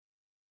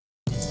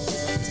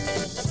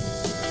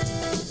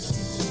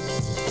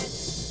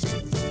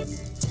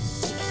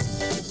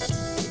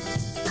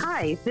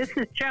Hi, this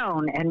is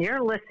Joan, and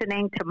you're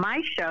listening to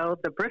my show,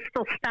 The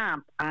Bristol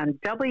Stomp, on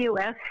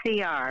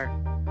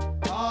WSCR.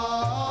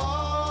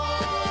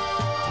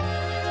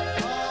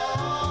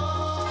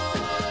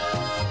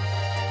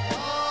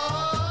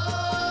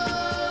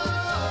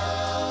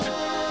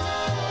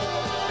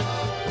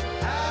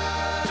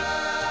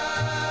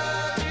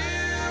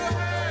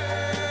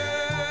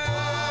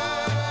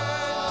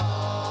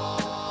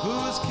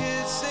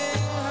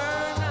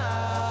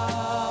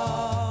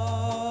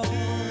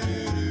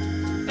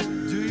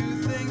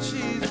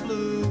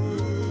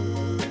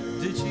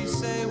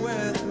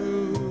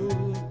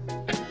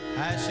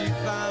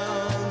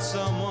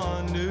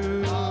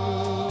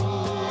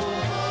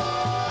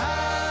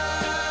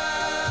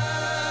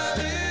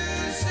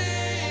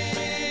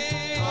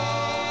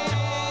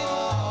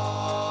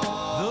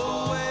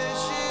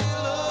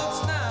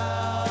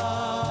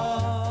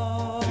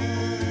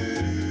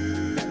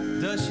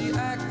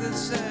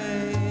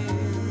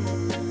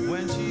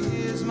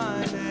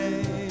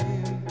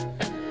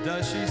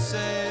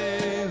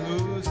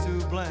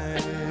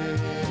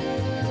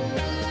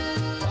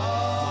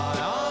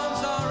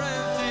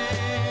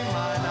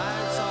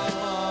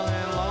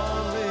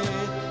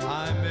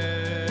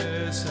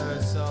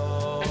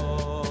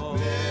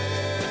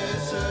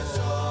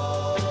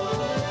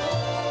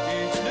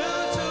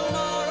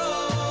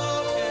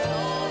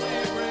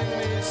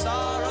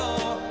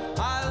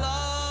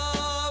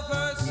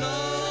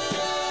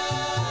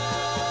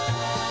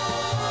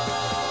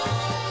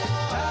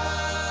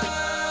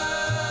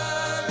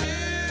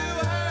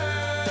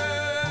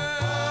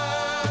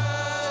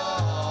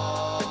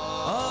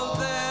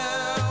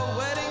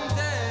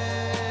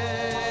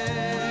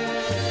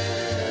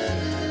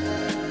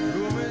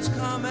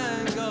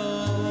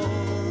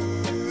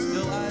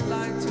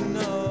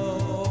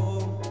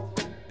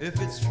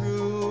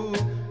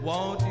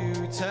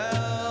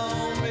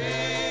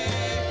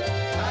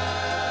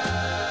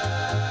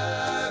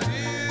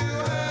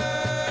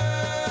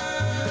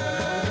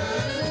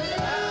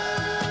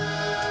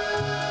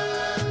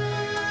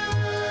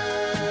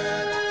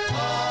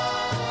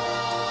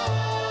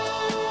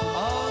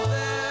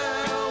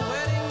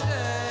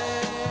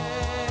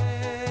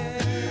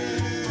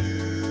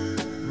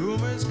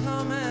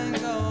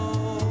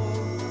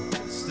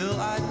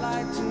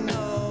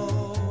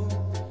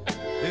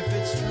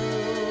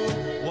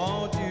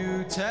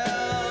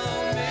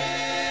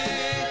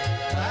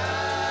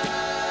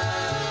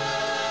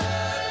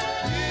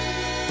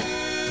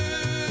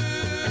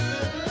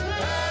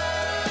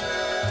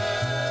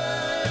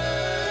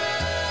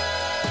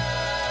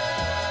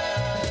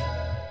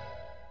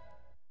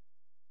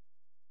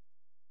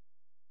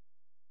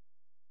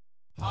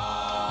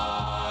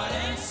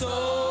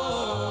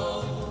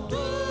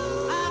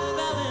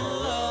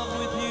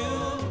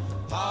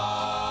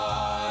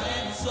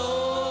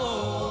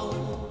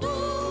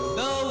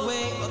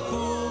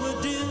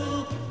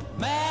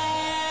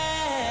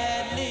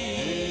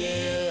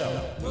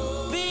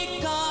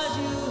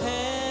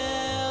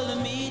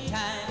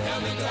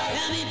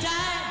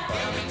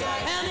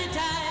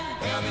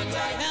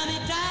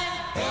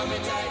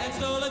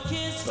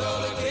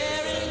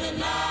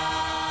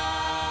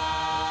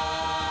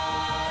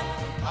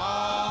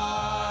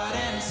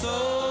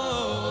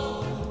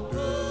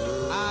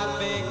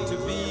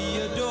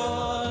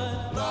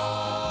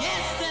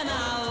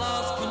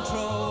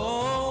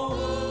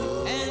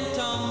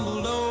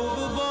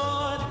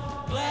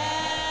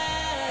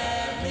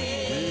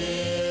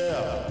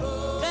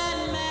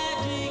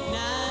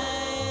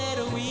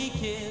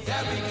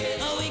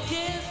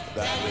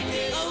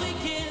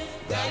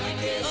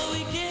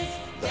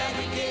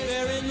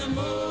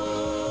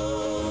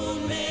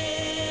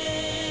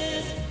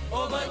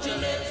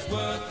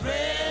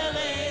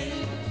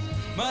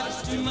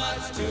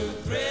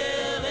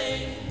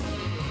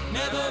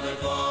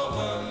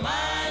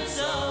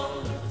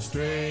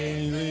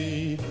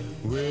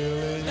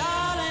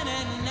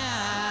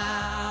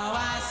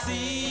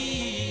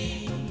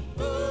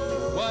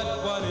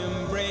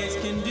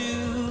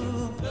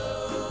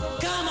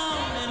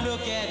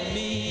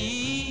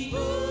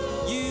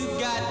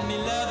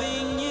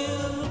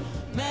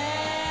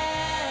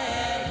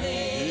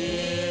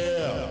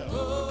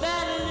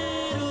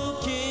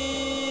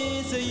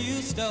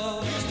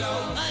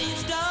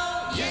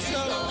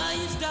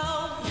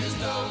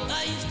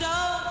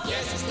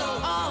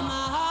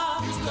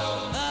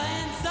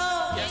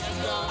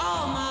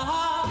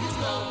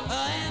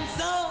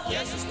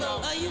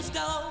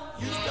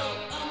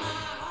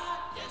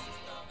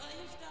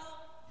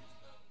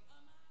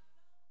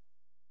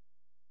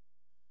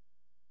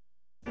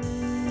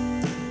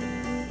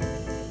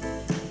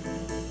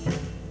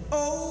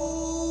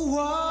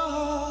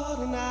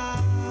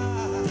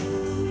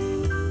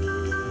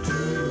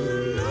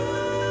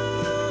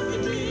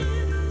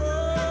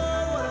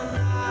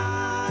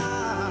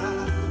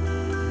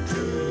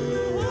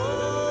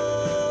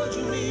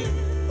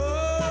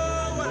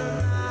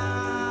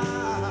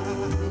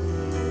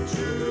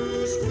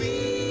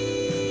 Sweet.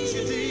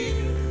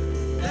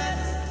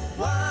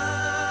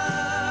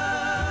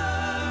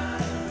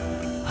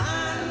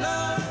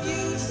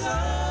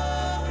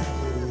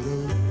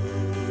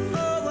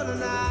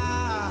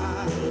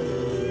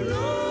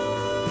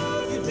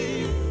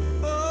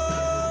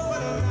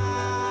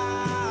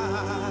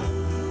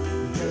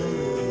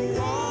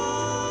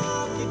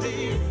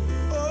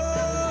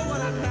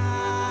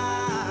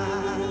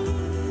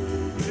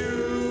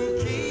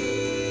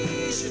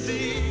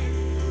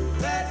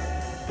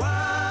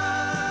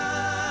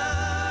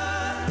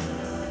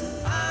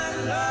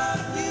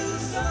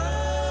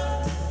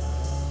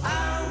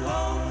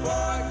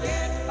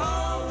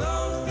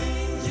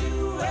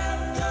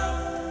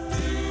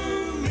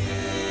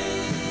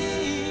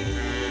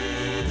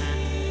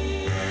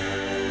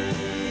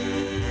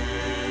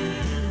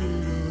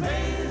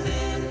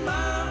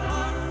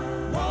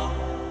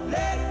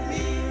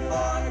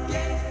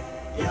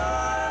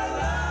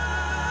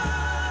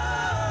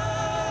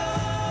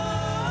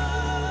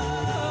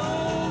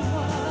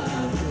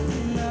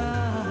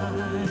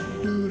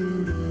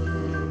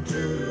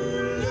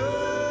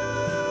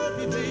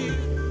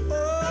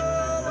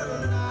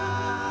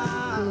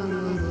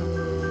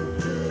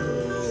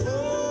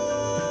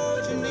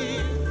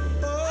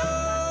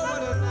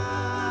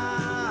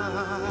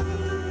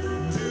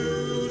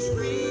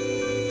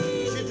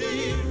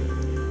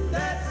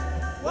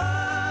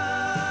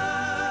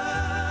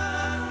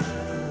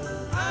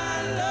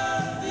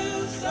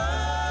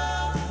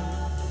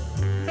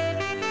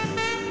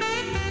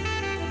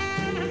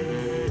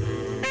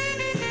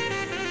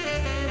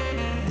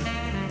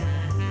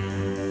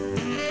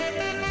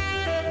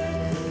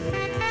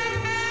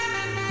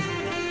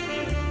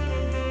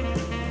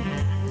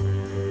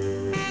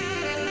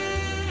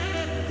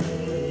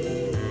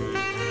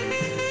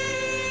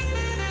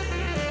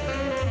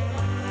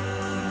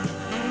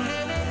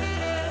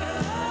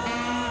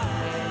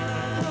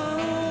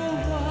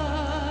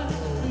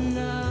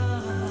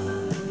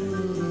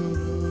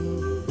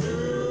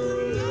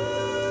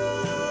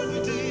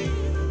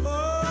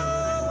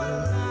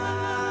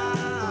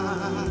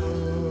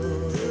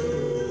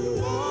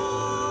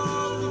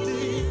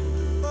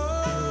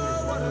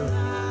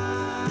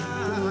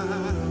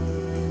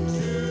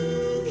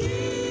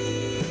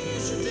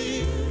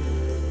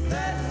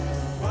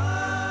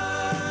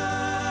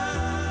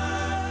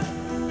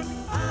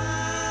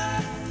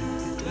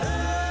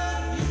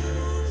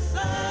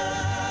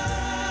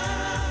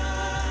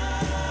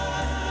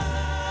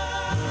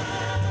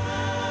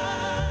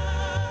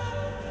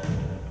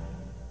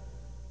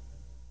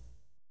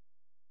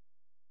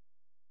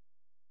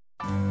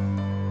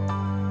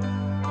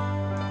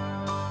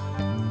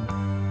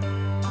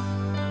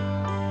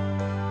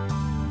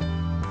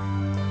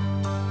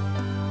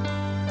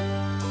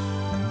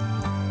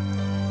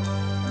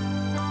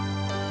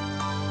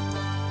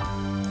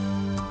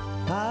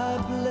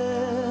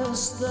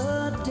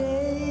 the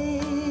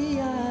day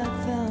I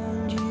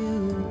found you.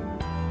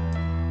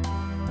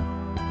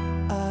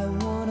 I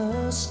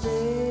wanna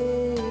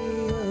stay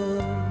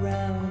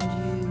around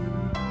you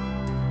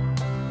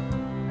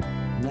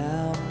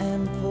now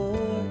and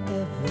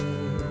forever.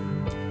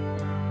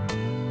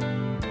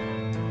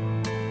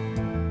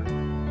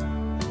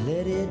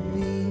 Let it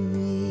be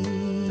me.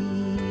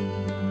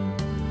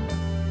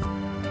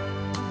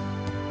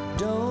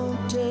 Don't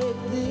take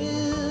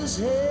this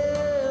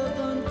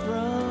heaven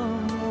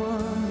from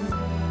one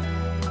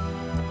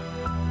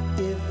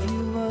if you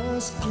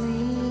must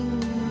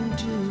cling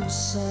to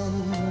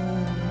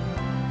someone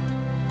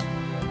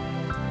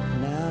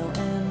now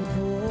and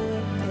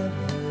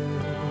forever.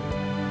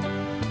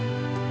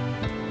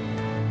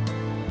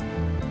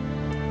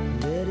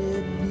 Let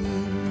it be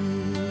me.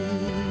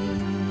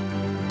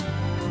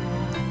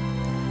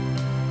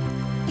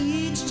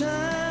 Each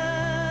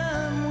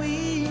time we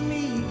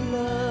meet,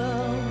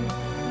 love,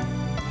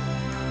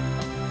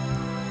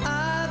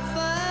 I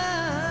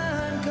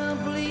find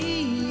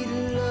complete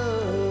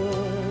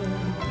love.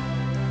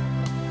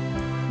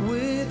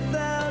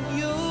 Without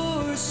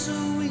your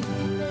sweet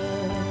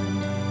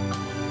love,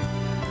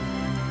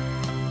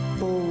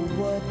 oh,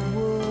 what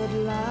would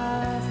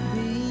life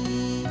be?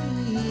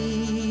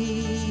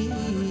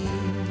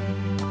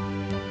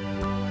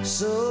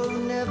 So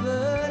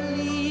never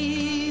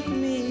leave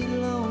me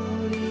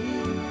lonely.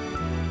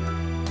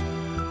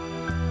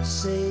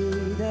 Say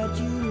that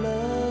you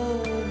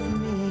love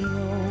me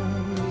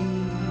only,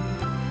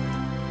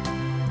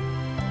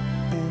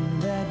 and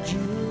that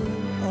you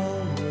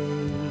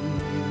always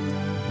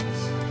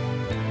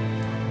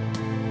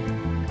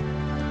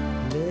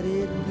let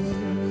it be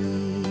me.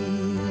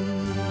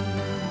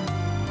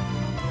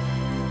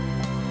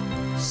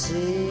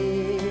 Say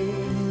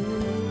you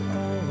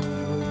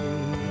always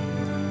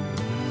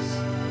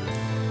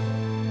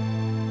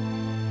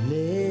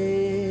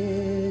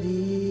let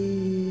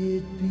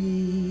it be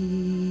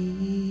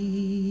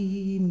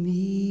me.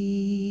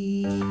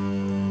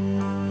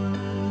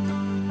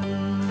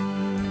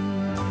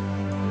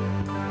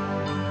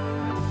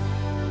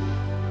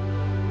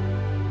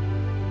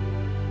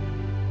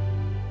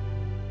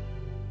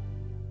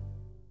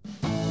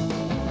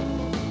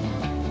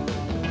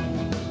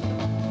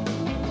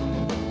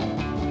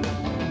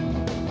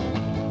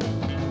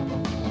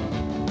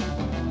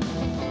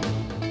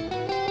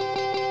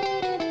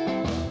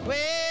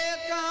 Well,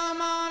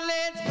 come on,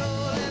 let's go,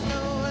 let's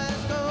go,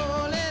 let's go,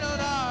 little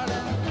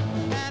darling.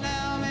 And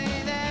tell me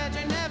that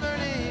you never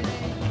leave me.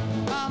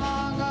 Come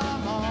on,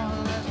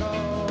 let's go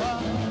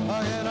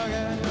again,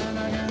 again, and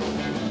again.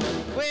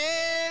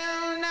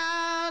 Well,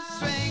 now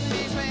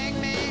swing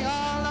me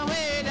all the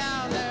way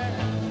down there.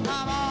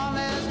 Come on,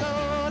 let's go,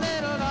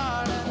 little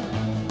darling.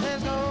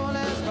 Let's go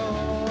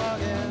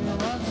again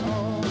once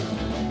more.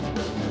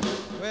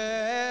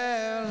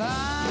 Well, I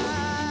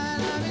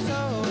love you so,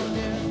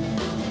 dear,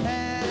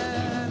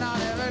 and I'll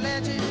never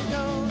let you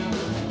go.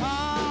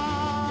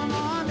 Come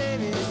on,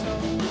 baby, so.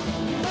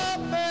 Oh,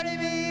 pretty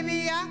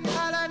baby, I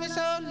love you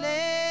so.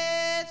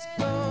 Let's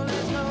go,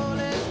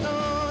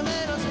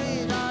 little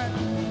sweetheart,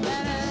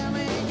 and then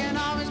we can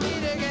always be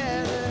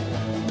together.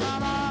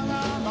 Come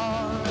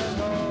on, let's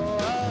go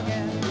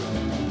again.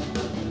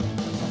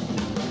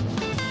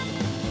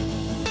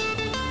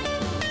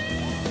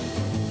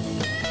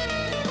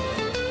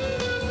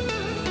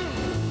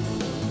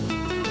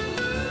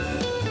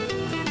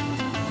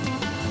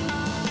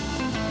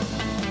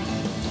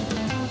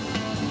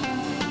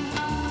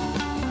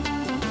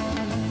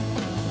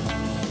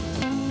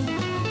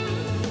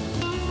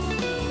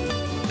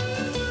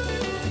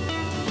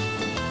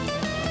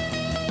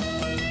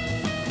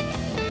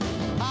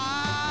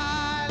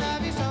 I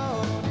love you so,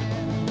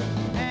 dear,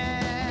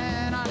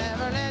 and I'll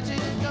never let you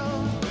go.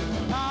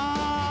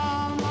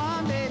 Come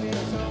on, baby,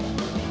 so.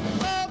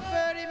 Oh,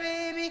 pretty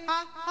baby, I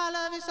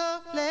love you so.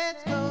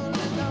 Let's go,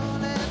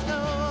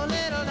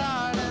 little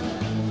darling.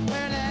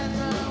 Where that's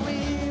we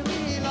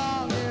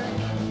belong, dear.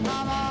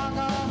 Come on,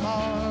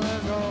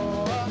 let's go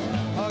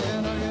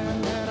again,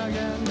 again, and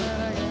again,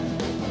 and again,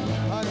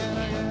 again,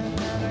 again,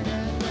 and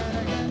again,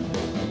 and again,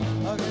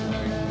 again,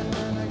 again, and again,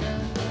 and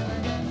again,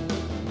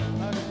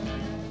 again, again.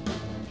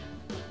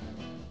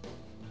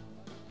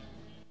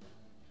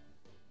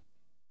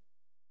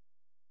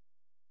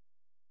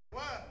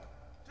 One,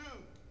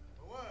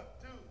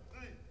 two,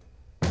 three.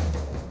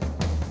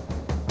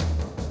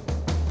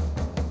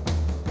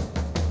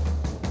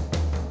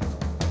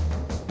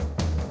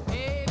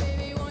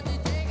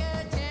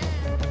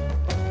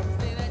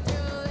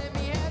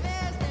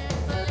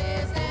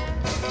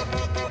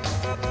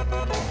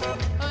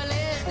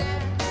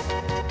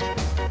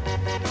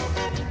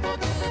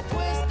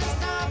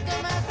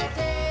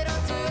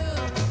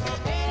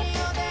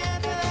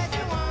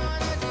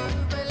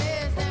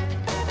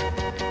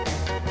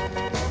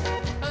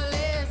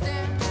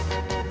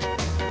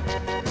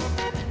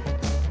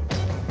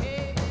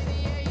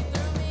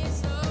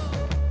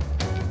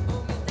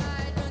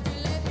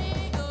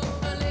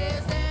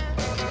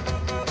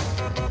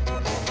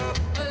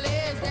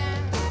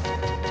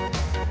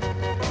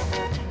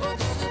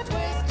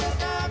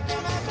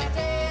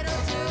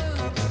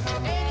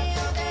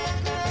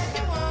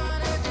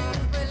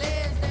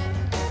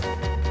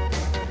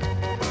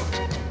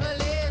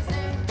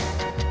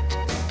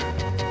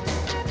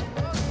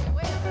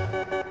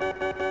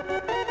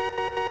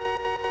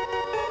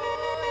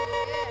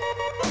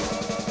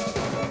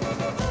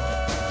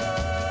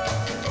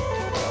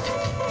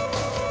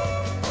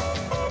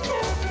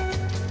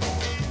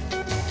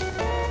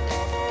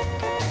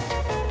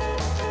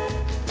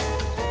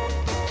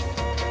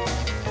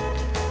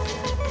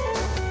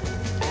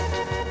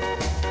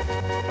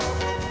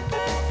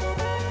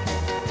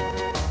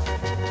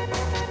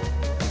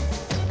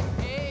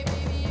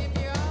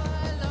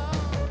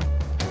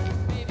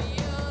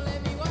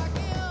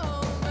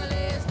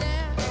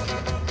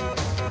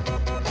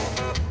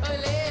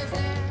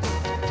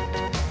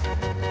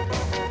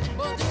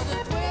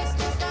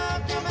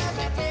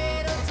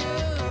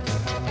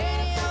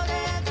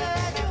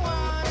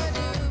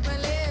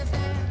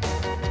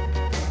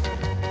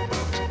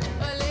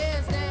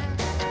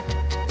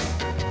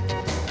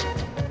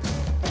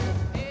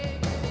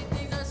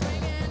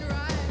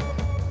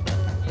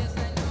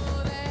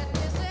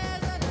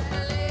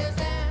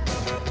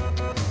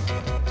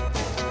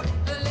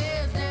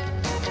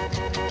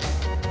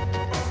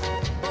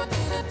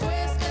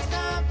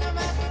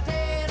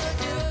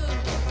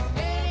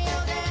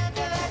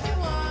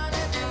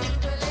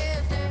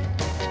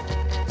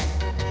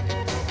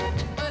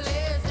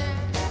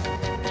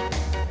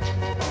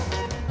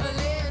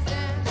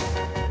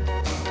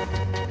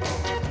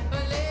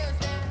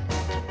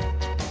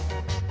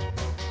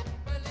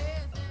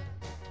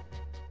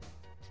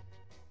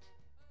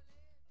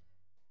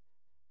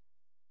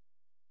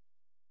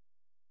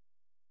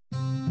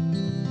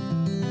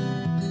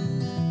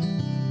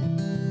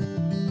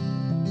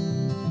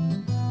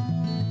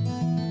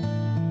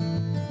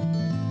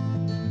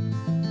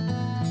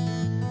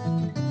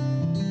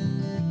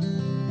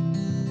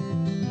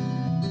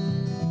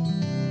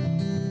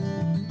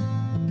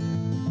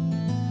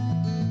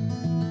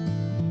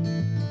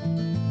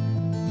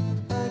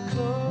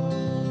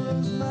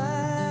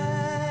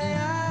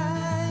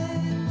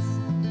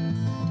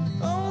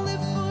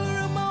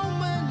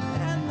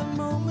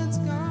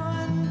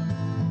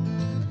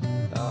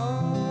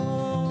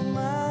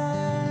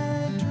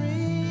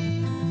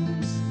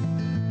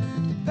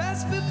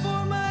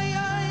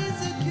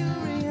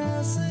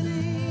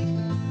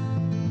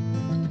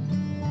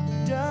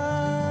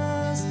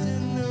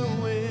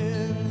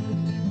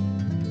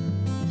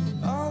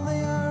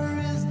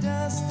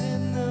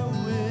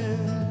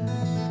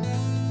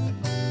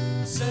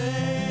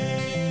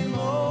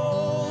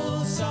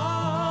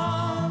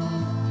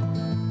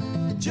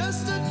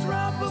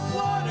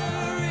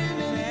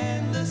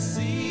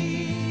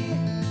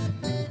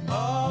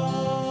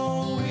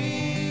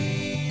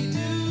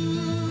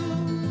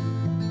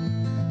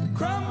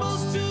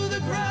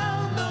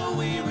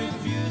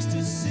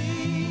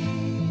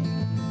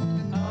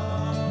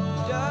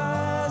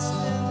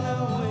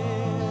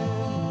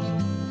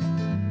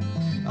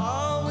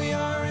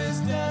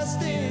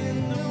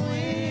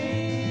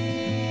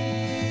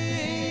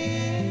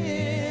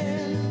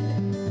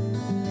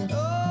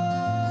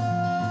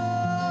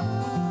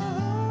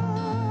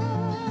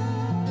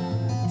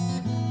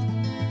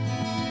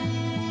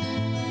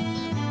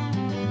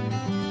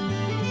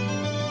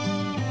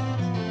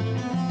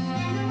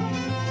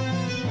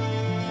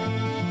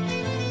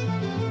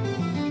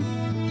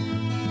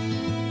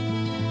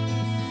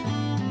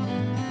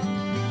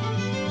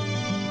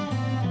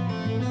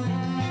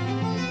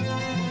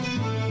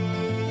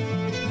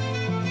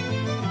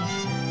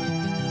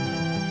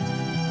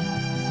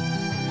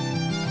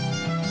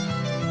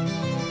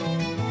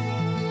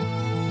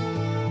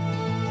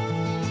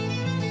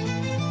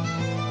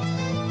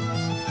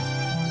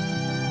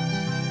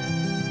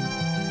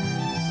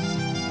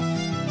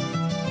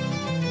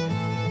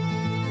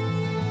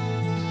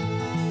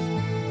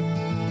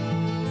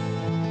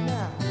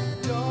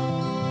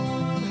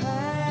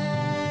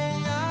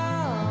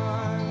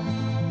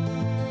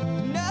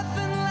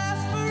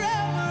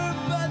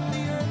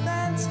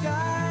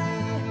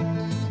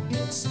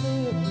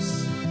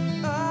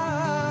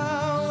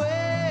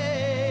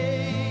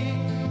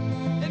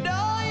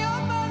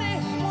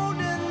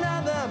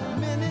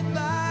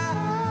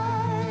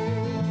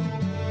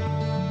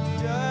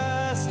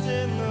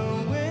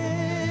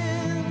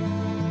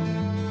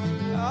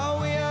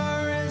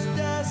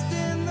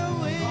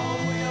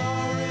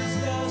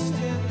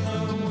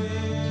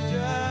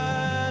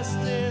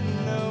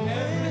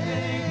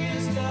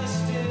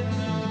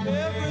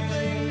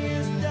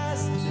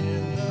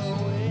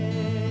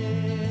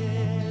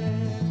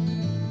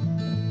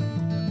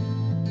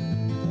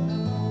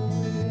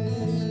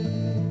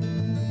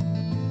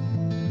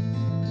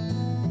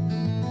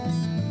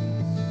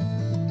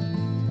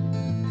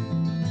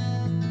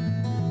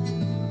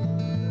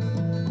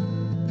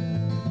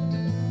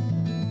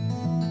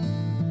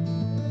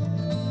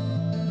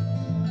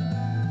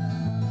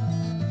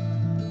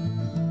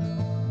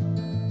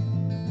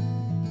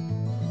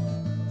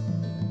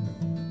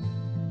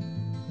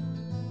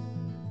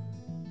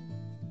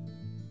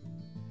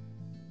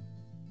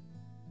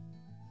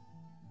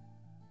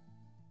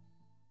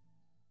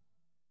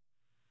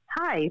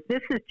 Hi,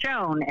 this is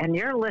Joan, and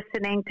you're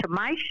listening to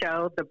my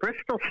show, The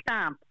Bristol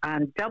Stomp,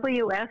 on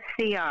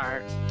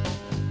WSCR.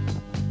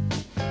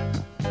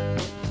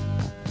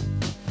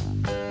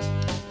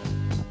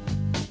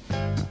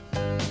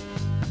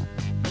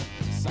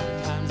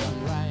 Sometimes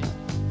I'm right,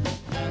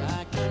 and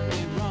I can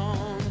be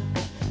wrong.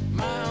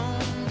 My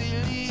own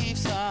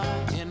beliefs are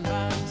in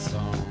my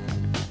song.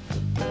 The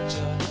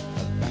butcher,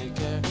 the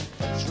banker,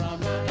 the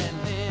drummer, and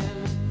then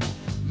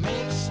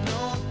makes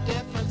no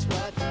difference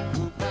what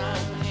group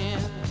I'm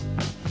in.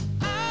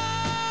 I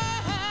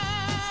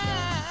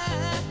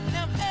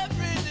am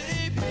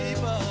everyday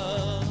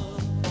people.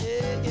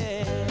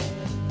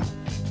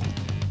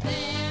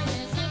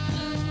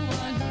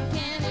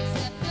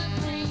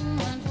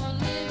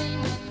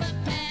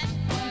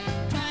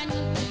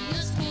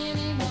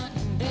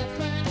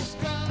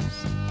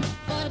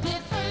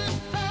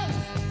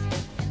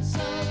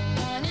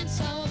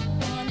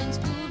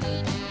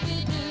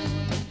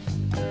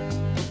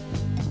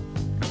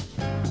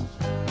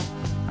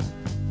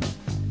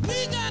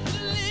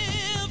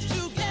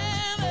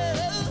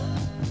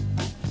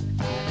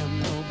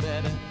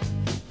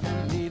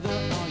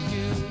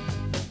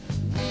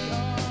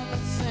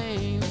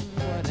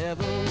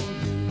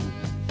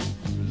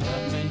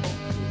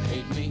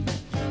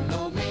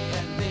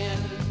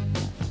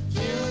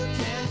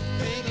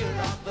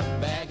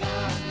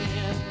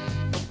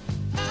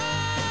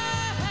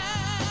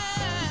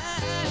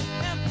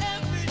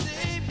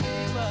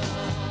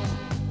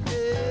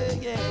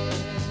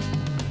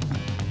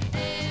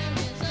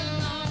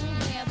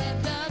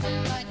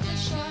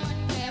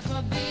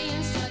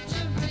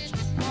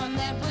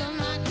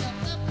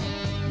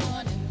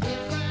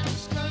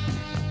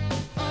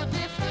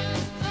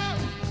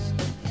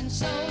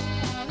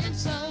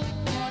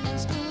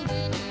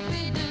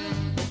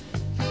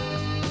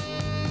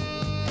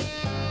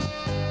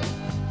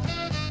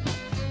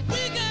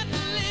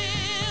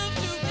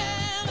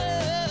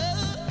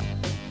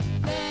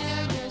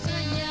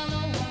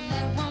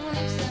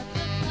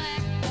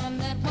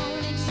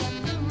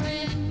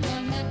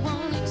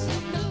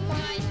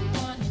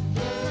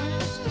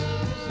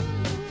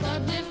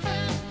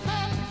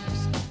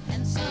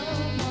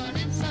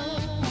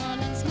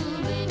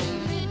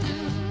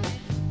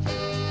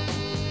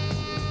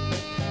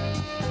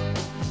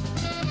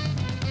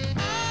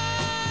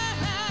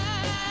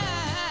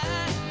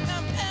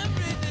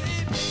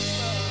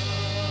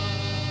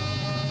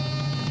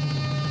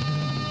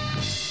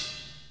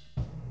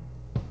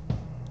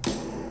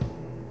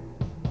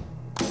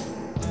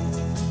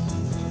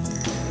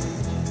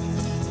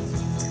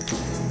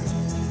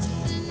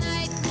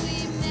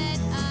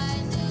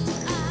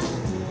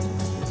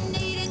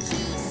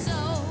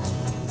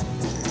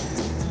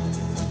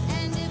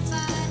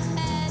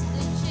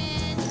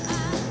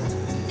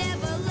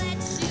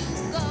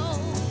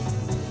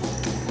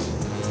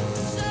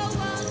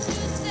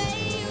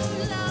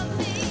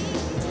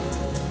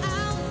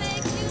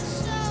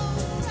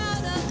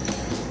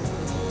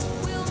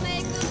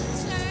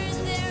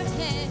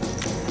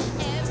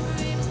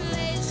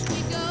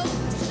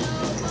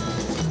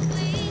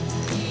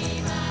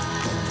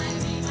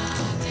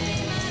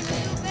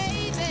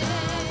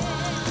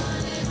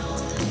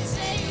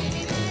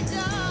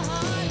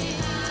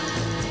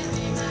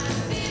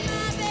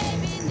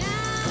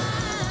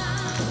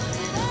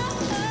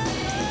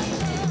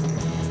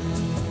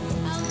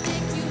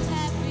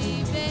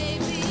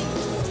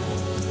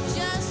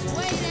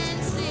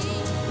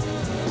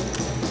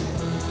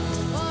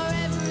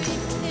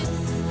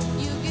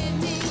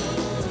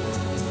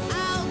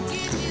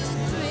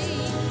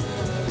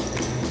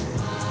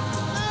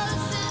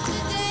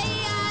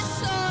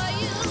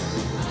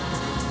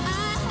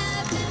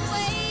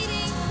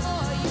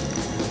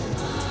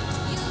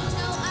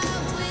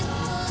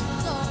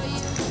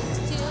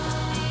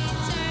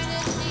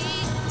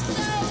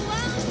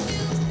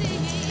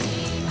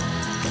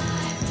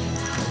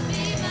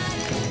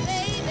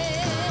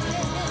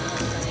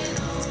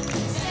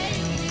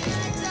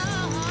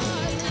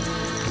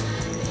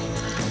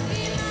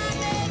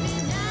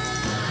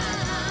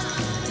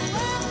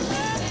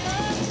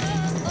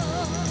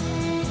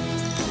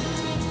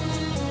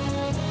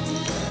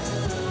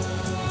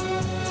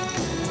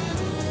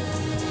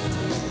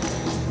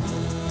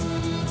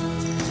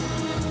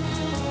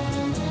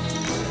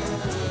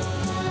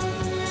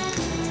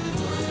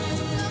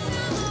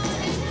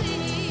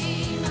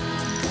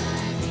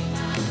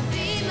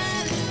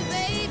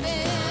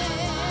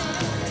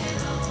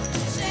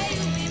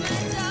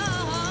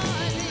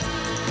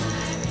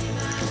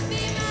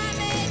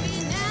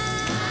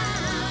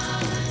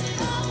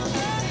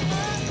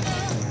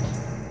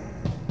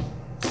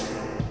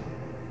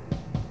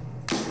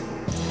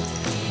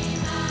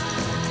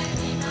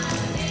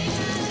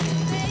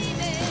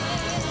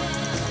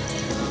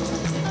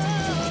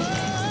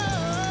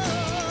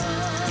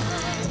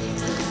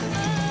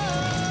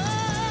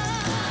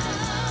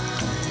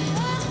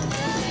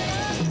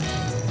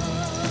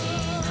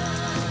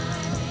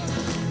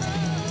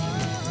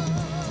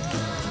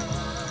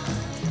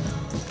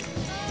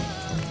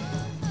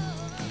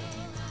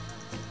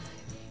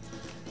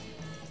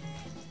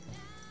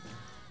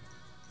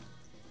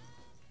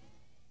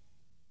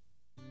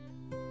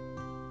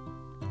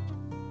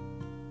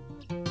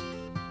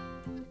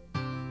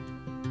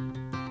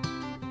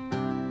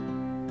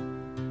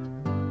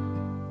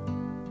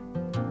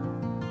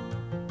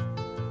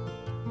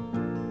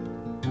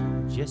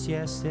 Just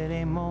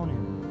yesterday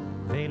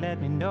morning, they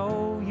let me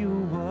know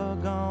you were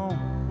gone.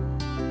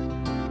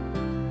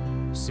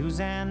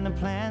 Suzanne, the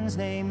plans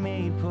they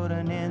made put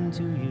an end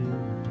to you.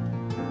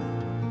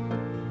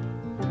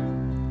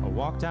 I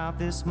walked out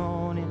this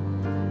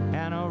morning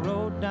and I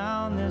wrote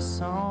down this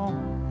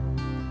song.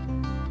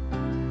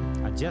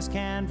 I just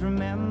can't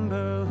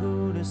remember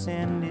who to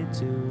send it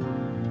to.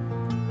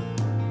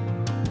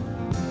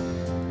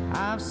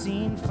 I've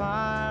seen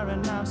fire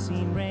and I've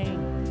seen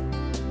rain.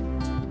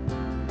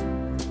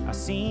 I've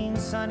seen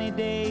sunny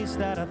days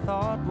that I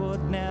thought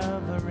would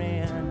never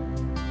end.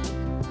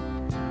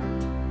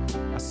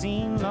 I've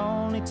seen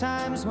lonely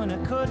times when I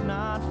could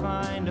not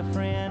find a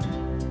friend.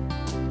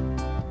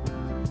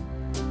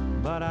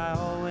 But I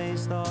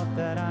always thought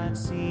that I'd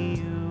see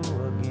you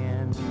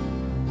again.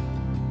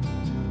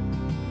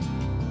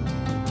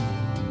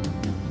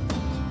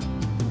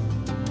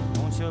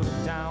 Won't you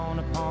look down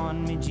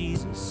upon me,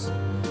 Jesus?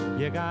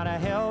 You gotta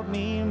help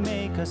me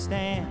make a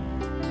stand.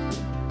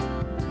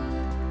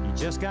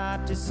 You just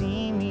got to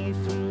see me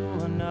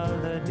through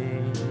another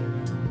day.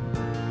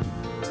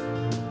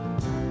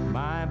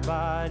 My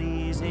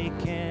body's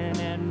aching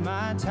and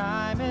my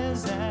time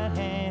is at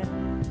hand.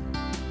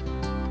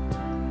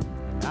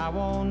 I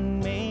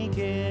won't make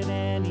it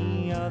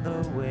any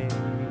other way.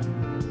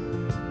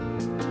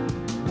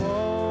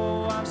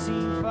 Whoa, I've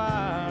seen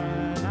fire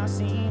and I've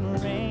seen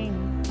rain.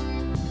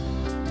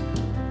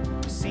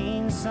 I've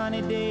seen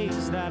sunny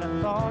days that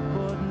I thought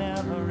would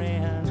never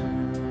end.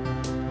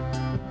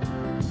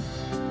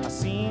 I've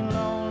seen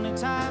lonely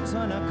times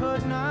when I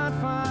could not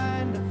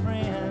find a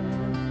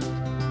friend.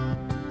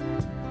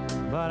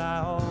 But I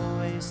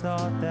always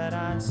thought that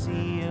I'd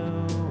see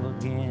you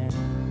again.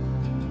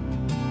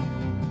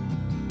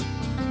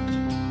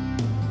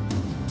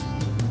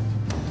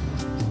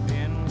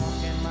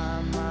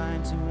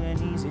 To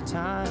an easy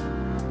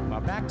time, my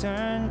back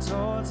turned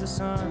towards the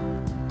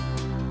sun.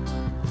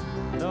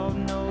 Lord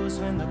knows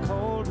when the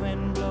cold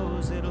wind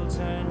blows, it'll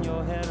turn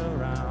your head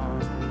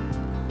around.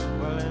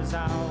 Well, there's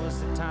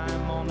hours of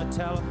time on the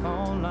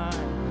telephone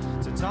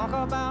line to talk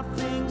about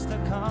things to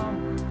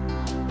come.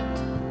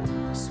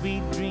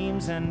 Sweet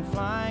dreams and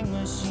flying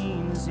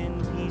machines in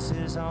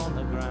pieces on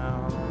the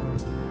ground.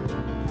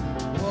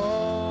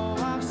 Whoa,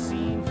 I've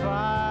seen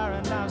fire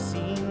and I've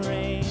seen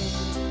rain.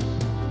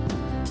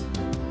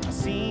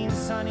 Seen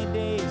sunny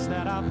days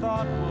that I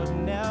thought would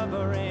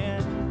never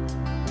end.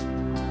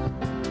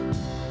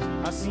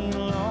 I've seen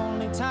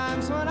lonely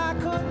times when I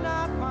could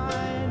not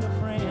find a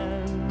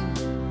friend.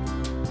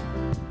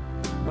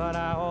 But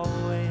I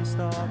always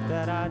thought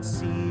that I'd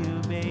see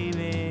you,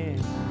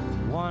 baby,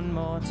 one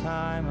more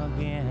time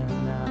again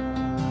now.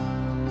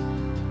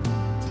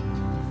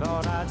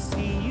 Thought I'd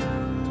see you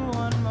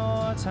one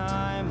more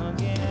time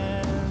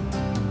again.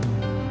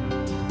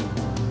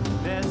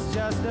 There's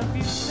just a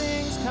few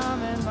things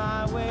coming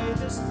my way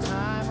this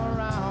time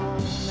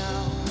around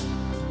now.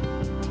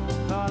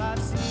 Thought I'd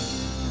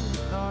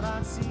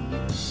see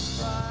you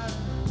far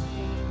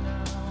away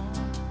now.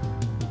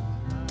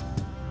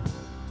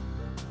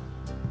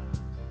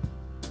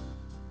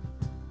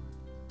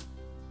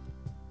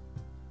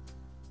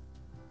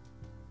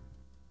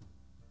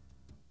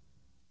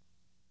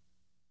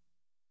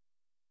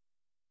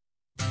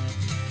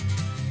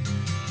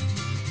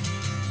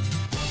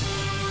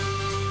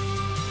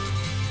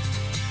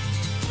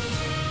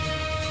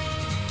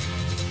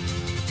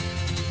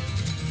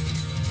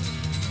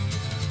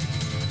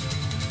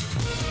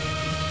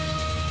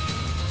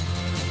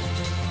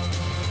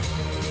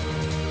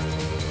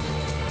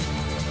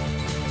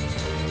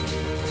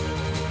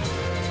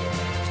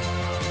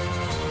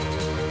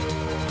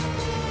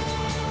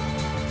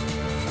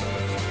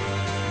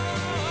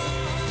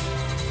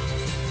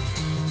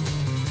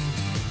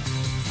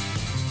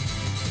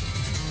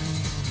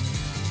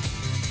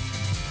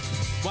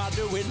 Why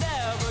do we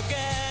never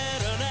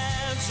get an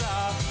answer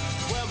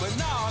when we're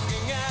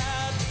knocking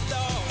at the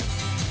door?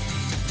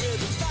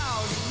 With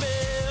 1,000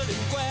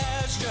 million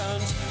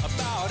questions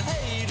about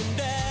hate and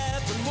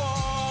death and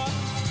war.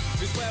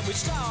 Cause when we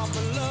stop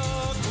and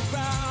look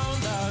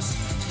around us,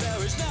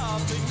 there is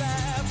nothing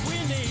that we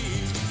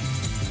need.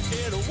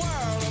 In a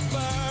world of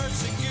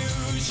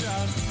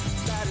persecution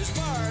that is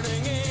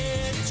burning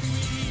in its greed.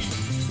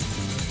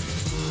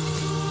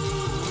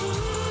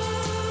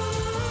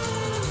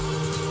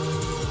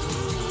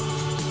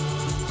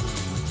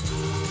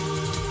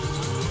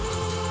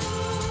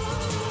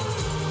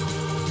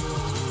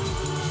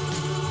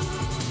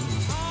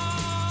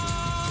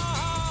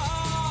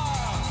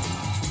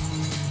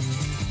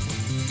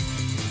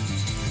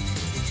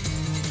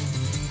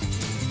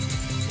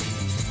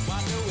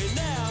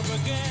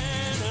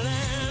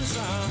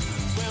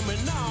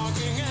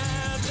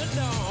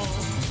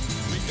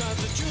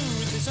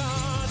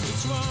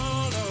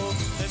 Swallow.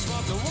 That's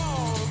what the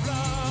war of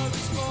love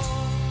is for.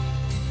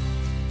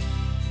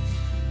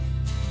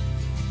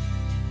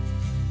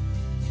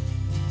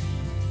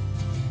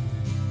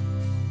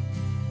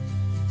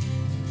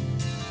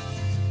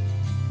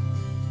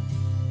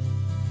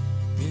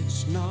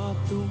 It's not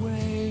the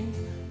way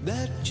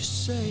that you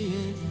say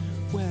it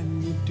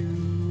when you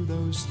do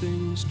those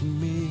things to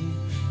me.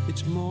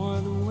 It's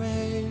more the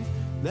way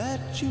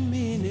that you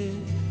mean it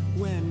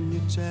when you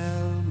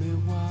tell me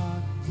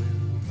what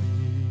will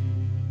be.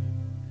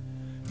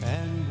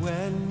 And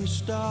when you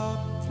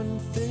stop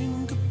and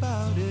think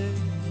about it,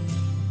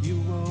 you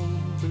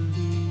won't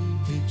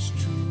believe it's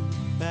true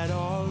that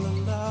all the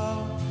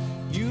love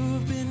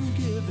you've been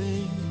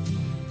giving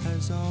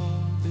has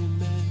all been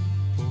meant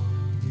for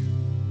you.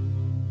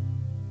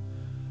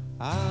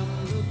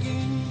 I'm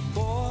looking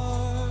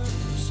for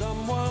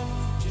someone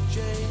to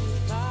change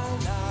my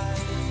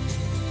life.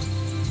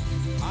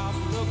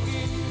 I'm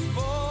looking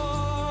for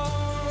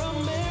a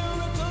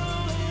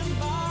miracle in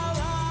my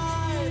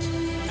life.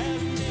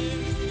 And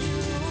if you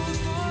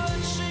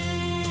could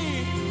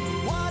see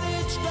what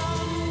it's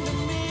done to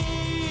me,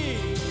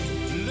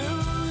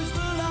 lose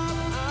the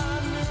love I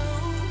knew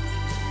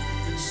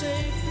and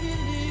safely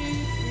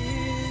lead me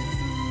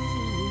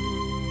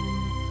through.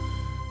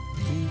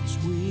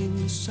 Between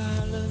the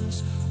silence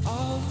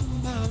of the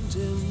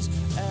mountains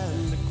and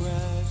the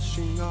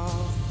crashing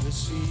of the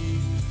sea,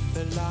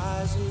 there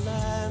lies a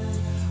land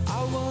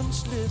I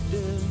once lived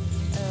in,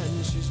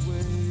 and she's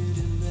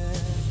waiting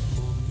there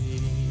for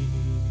me.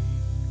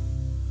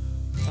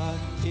 But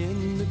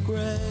in the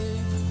gray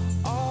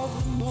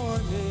of the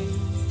morning,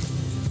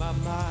 my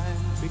mind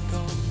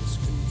becomes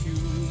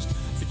confused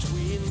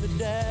between the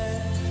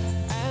dead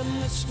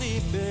and the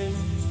sleeping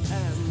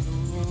and the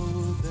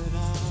road that I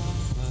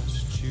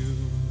must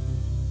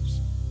choose.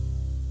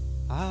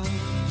 I'm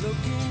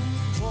looking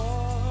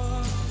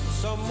for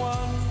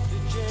someone to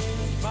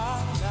change my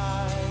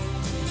life.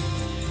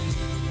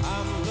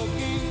 I'm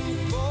looking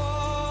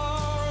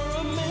for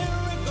a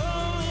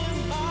miracle in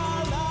my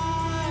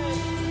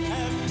life.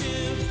 And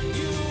if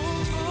you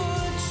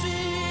could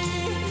see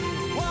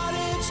what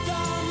it's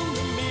done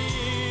to me,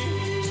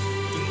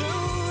 to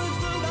lose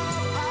the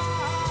love I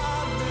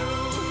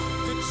knew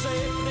could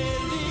safely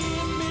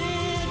lead me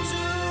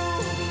to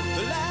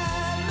the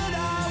land that I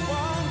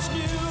once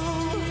knew.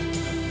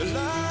 To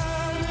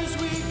learn as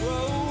we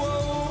grow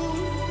old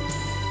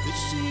the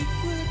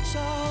secrets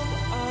of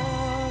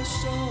our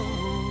soul.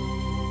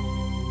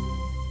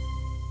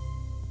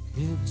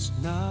 It's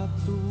not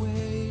the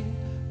way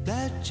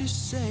that you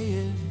say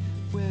it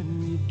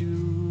when you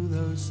do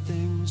those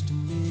things to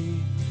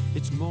me.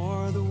 It's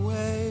more the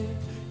way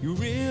you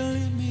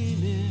really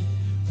mean it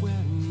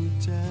when you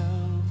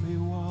tell me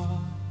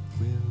what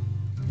will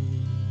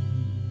be.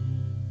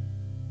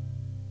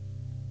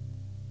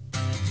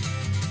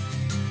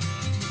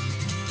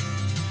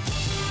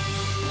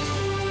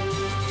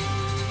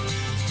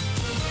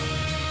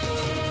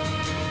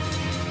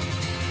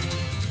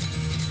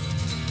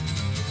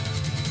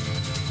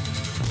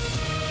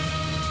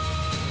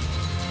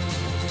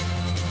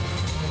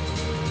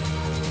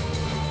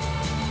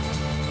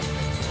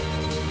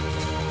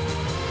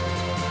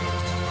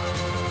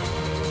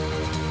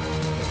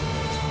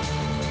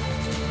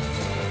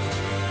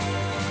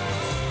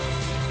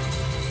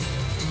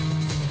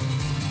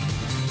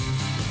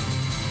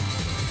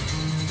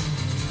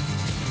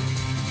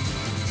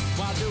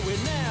 Why do we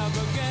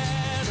never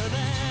get an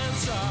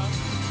answer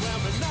when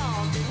we're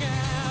knocking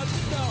at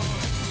the door?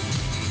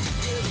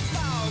 With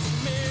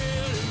 1,000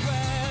 million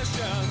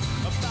questions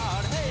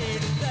about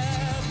hate and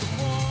death and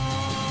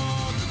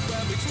war.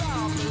 When we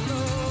stop and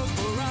look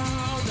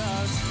around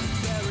us,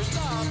 there is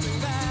nothing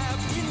that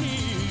we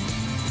need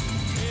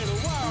in a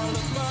world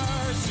of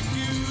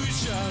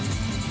persecution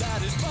that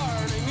is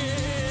burning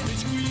in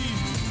its greed.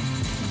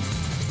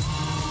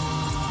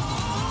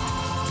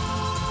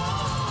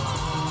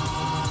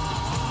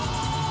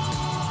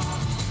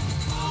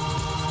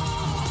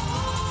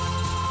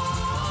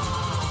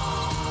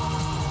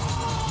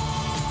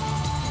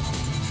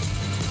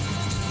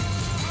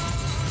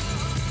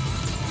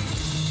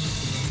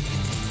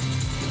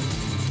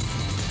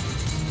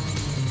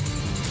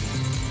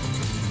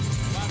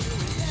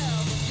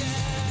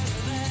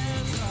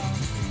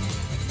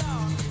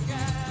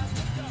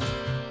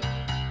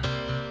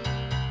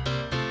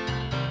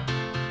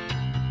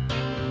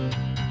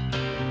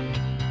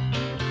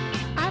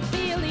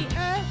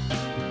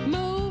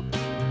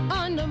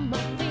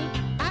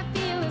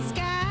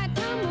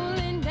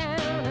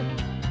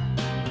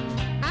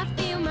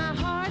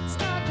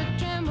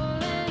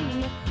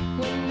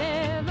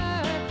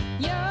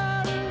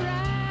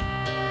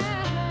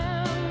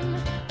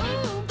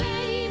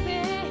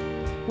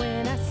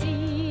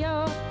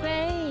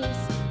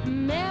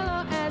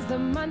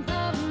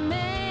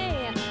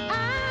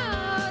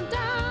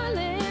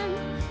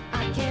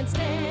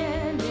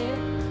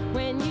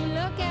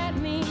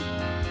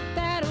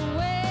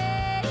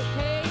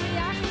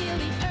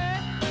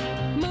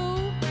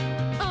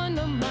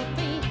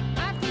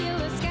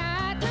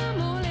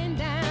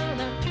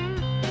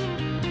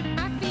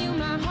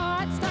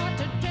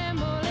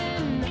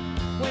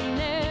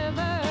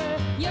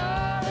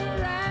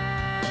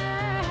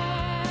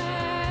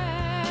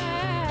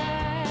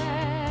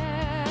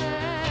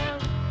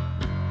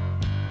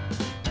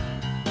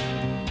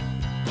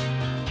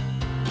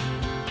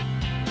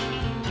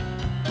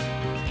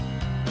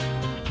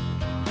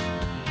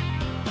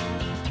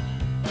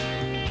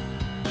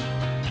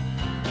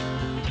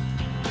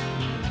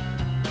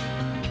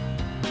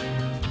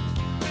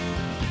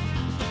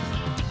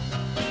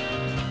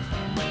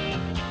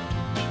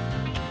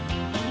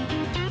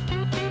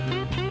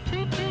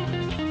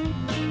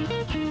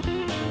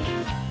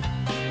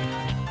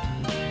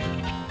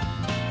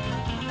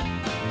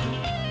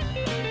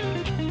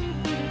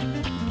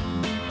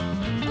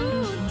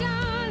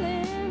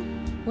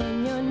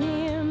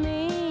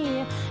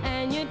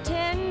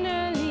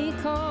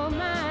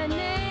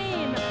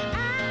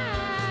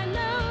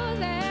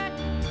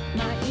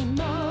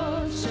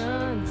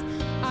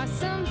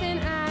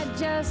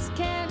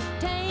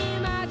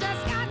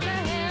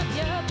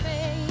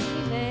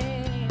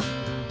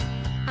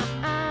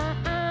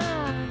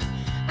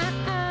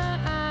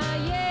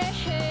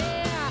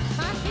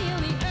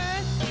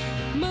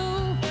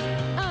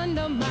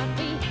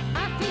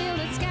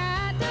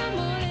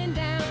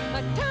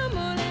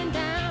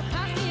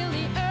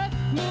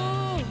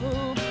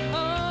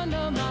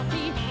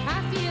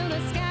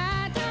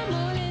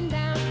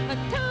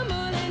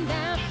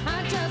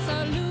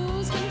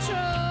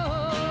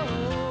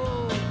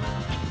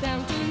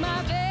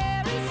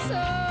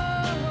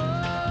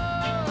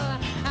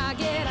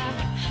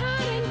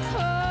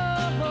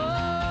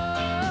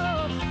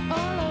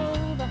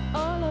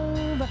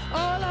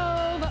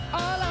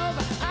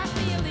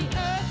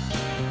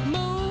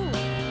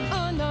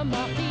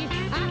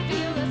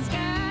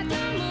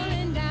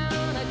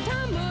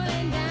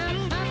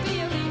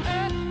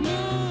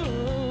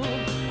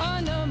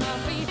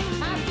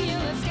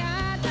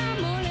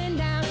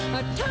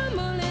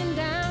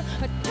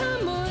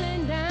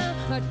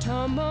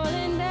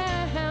 tumbling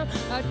down,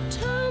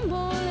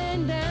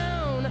 tumbling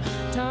down,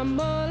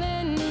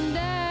 tumbling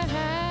down.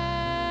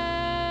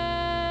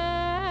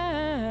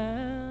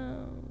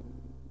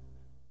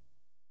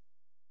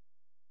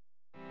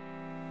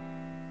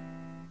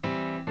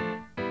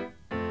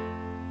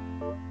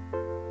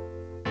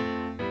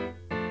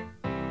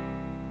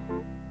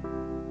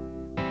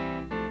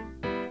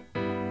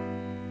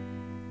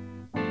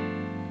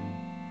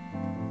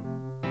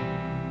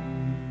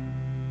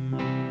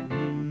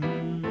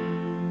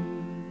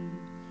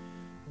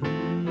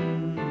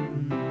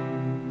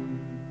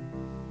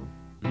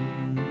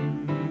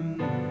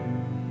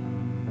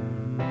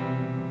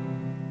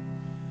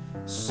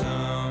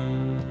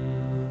 Sometimes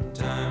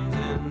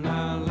in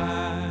our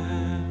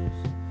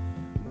lives,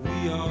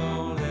 we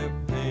all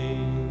have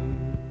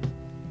pain,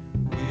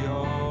 we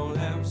all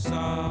have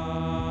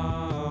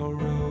sorrow.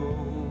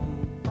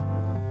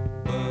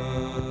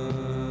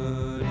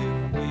 But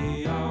if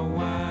we are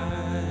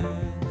wise,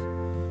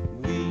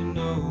 we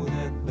know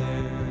that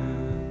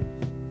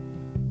there's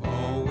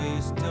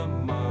always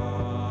tomorrow.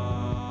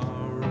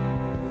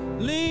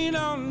 Lean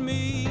on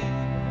me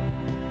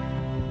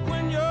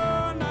when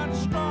you're not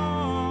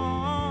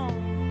strong,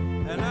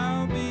 and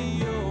I'll be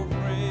your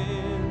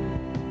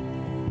friend.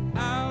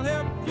 I'll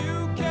help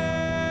you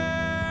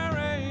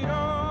carry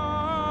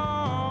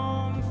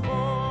on,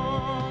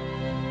 for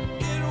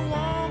it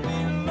won't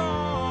be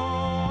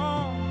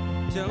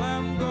long till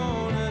I'm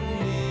gonna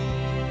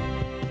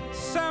need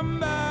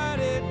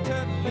somebody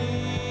to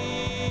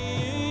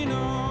lean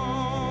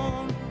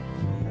on.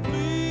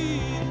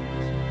 Please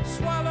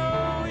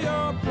swallow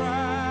your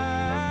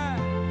pride.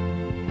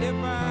 If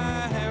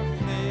I have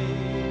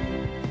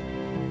faith,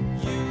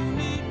 you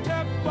need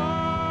to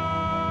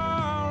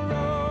borrow,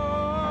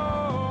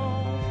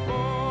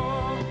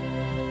 for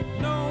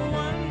no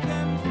one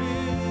can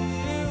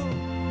fill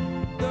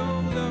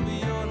those of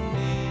your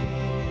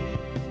needs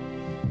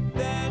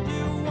that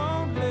you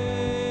won't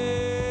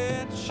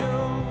let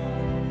show.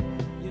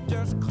 You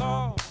just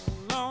call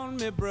on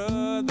me,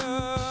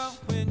 brother,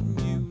 when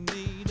you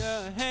need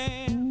a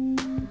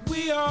hand.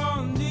 We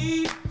all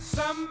need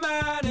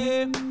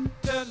somebody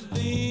to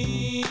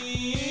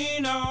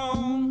lean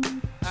on.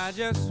 I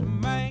just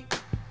might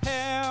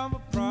have a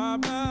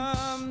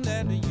problem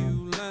that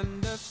you'll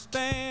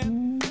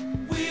understand.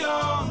 We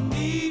all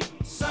need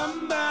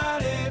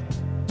somebody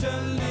to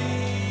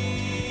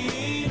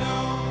lean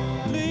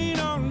on. Lean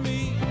on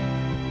me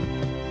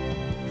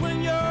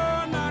when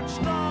you're not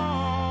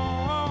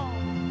strong,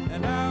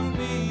 and I'll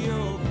be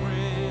your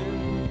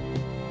friend.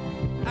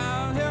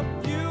 I'll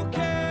help you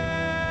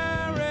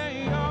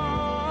carry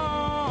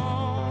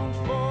on,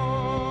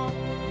 for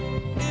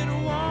it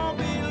won't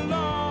be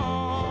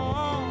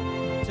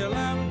long till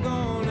I'm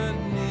gonna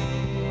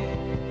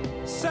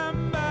need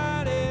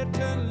somebody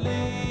to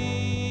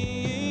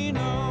lean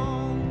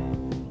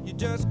on. You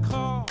just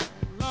call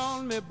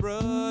on me,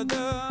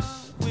 brother,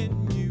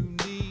 when you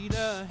need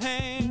a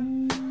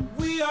hand.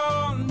 We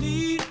all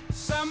need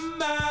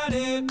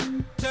somebody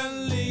to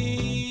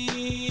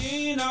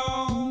lean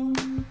on.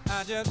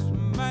 I just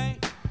might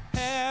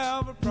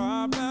have a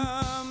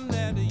problem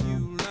that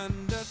you'll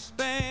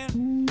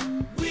understand.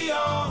 We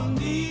all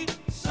need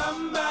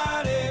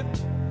somebody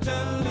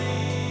to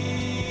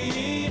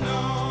lean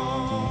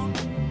on.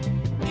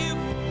 If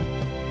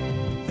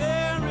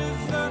there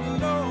is a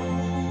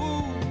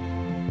load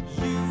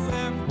you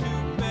have to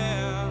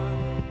bear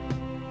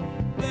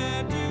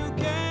that you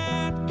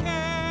can't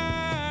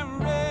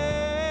carry,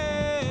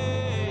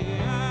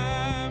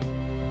 I'm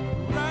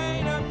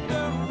right up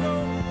the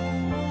road.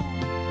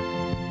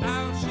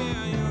 I'll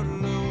share your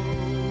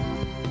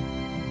load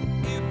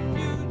if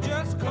you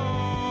just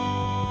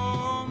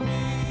call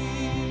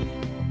me.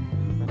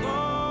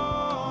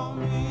 Call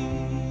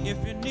me if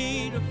you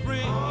need a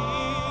friend.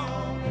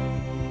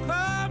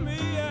 Call me,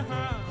 if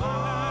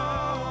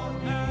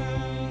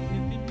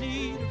you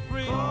need a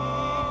friend.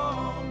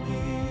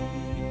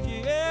 If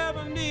you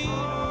ever need a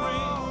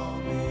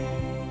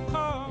friend,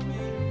 call me.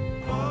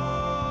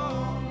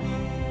 Call me.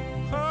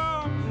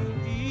 Call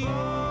me.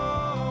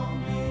 Call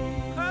me.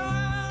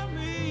 Call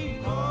me.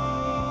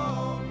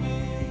 Call me.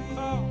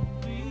 Call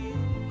me.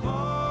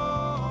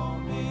 Call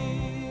me.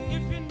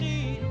 If you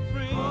need a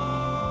friend,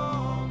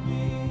 call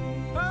me.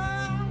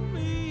 Call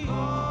me.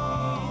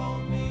 Call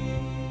me.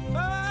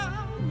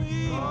 Call me.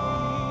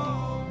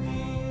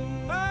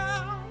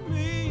 Call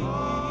me.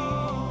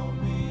 Call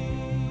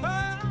me.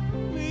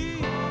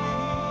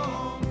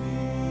 Call me.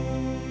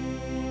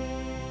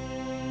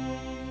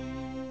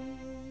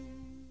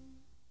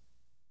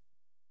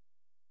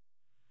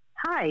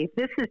 Hi,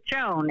 this is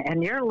Joan,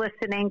 and you're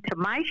listening to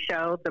my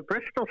show, The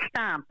Bristol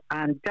Stomp,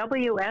 on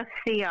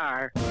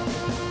WSCR.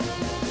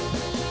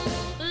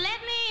 Let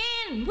me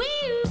in,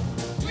 will you?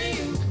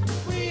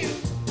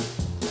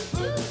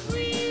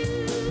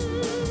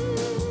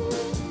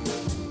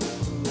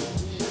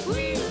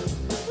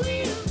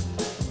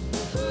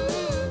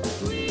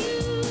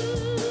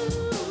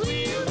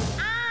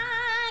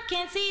 I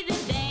can see the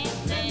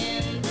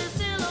dancing, the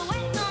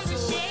silhouettes on the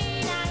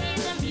shade. I hear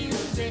the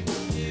music.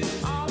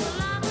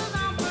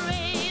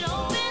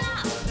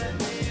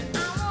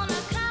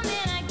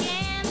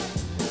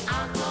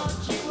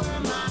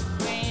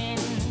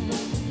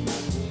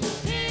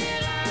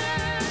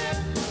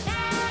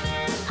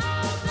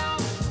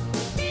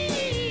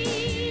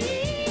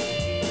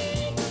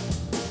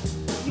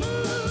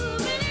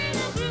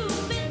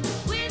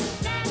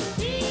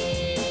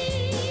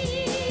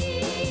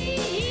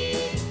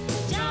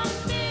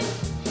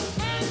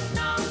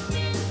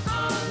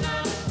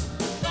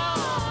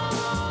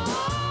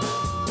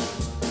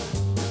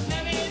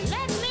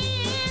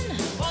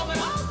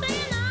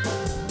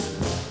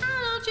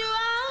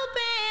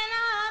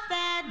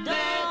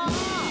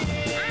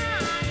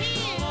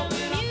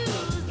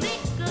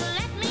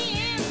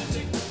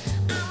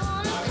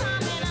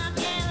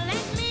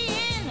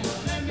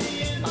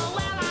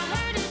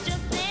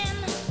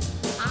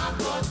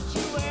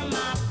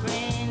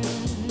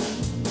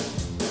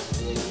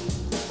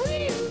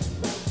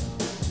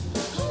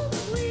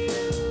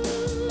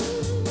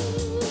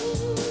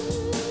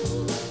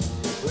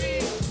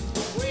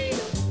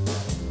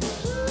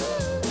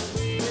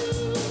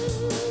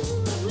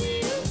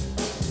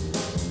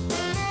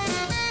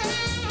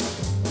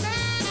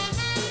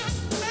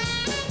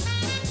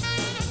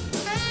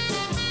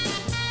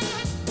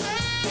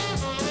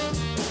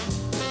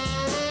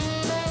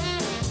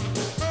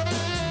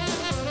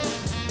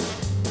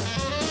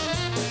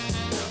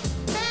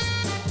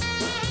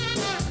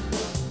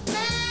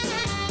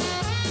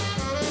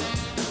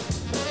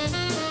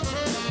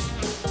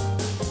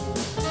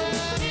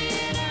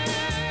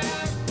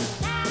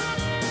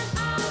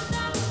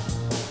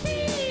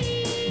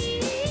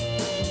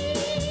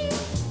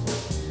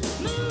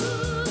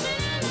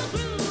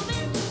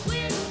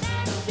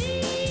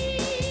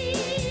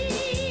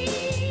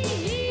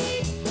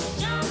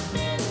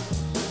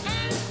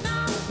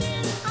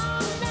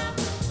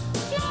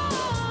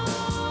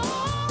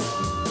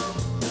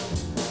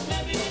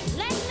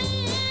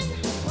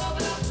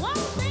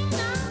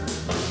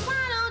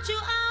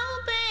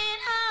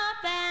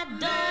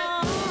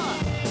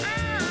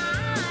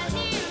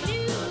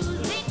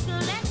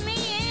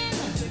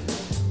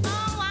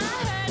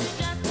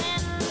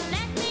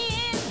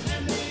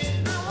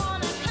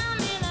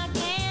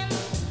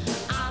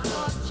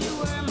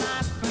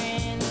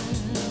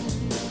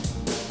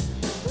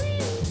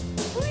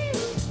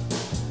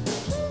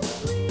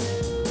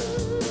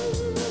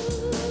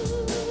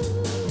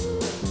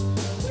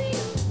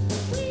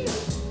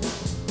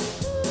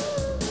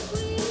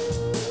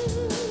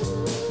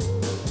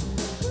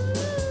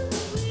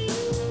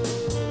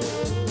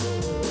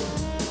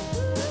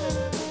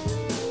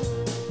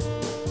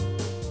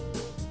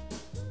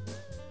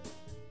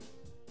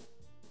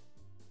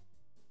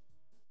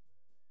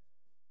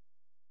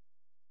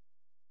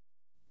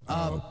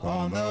 Up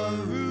on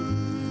the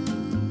roof,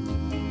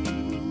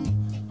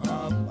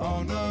 up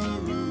on the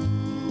roof.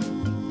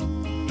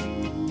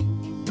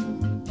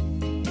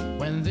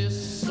 When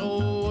this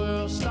old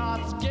world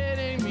starts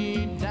getting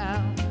me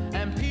down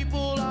and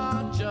people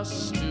are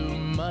just too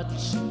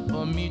much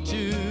for me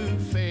to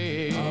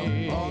face,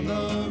 Up on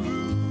the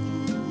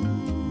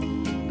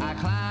roof, I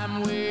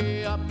climb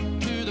way up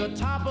to the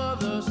top of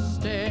the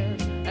stairs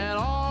and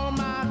all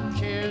my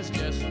cares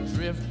just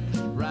drift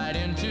right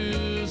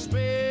into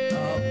space.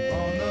 up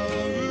on the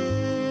roof,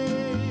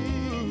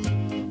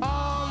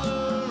 On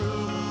the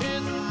roof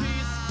is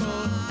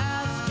peaceful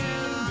as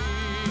can be,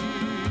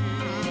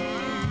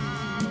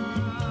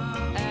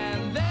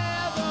 and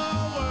there the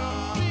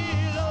world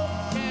below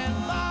can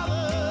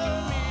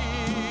bother me.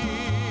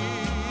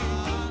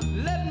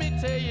 Let me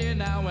tell you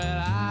now, when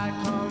I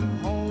come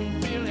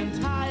home feeling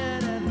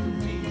tired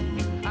and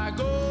weak, I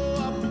go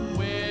up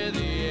where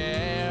the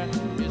air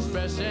is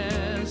fresh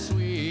and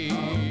sweet.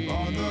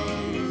 on the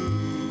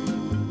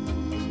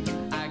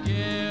roof, I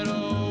get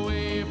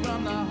away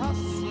from the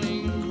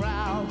hustling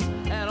crowd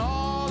and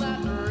all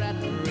that rat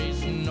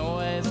race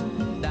noise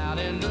down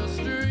in the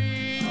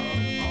street.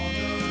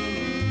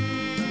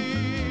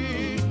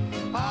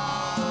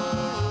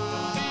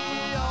 Oh,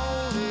 the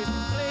only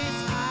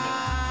place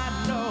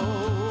I know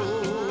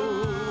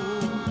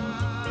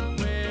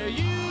where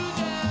you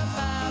just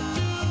have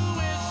to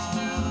wish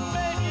to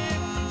make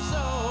it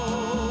so.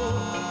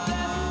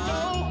 Let's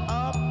go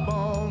up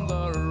on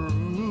the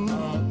roof.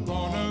 up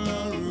on the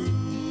roof.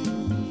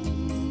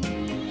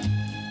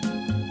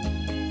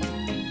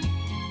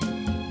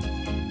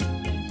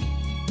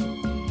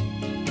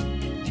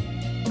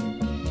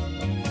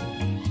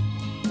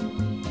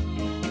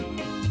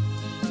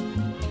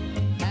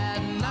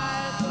 At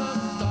night the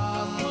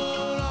stars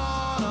put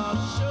on a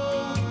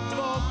show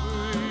for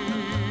free,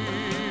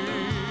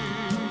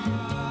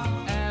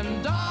 and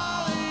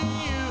darling,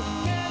 you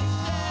can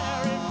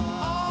share it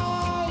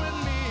all with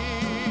me.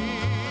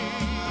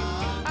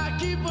 I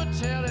keep a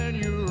telling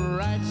you,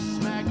 right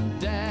smack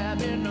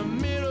dab in the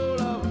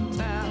middle of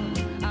town,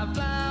 I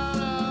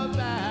found a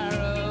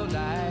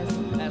paradise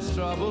that's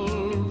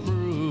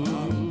trouble-proof.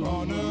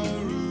 On the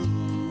roof,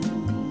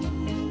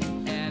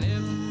 And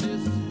if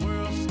this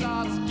world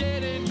starts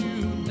getting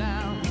you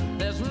down,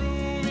 there's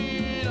room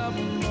enough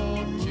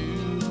for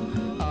two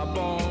up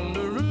on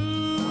the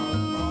roof.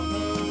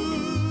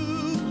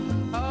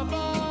 Up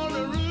on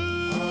the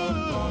roof.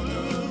 up on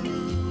the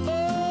roof,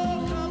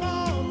 Oh, come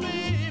on,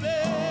 baby.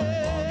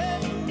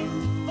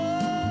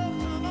 Oh,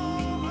 come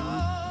on.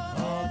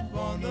 up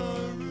on the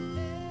roof.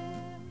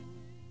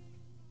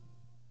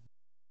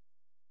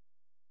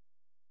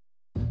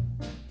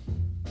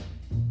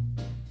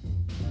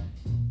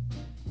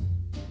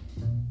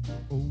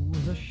 Oh,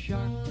 the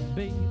shark,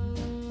 babe,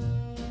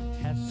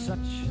 has such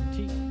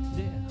teeth,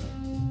 dear,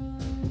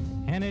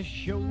 and it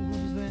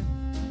shows them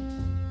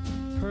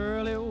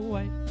pearly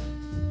white.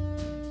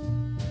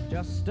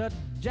 Just a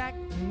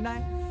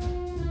jackknife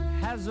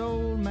has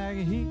old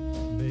Maggie Heath,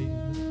 babe,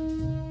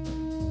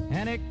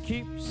 and it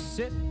keeps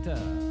it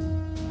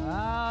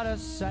out of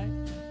sight.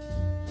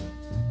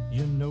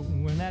 You know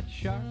when that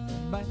shark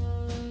bites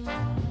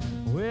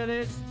with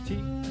its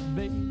teeth,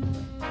 babe,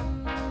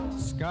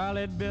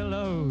 scarlet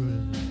billows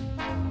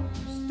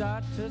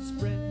start to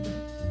spread.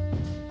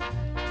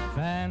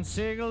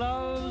 Fancy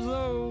gloves,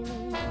 though,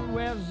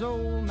 wears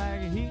old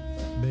Maggie Heath,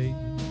 babe,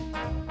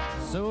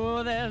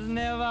 so there's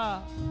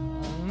never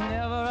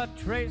a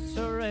trace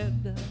of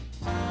red.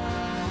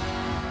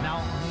 Now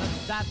on the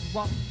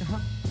sidewalk,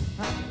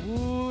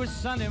 ooh,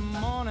 Sunday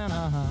morning,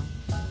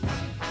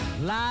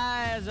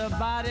 lies a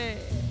body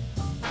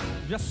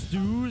just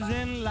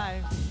oozing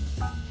life.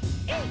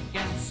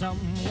 And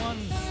someone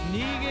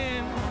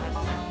sneaking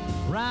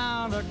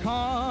round the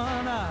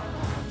corner.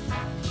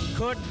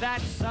 Could that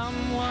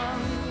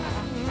someone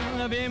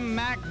be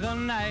Mac the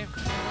Knife?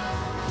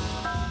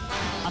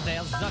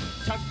 There's a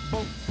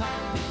tugboat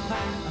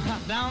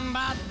down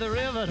by the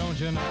river, don't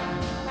you know,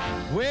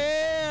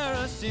 where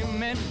a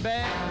cement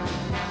bag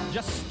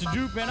just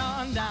drooping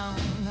on down.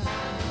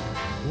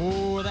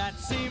 Oh, that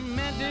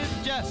cement is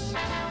just,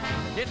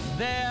 it's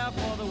there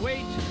for the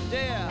weight,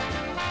 dear.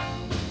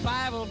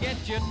 5 will get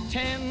you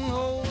 10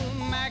 old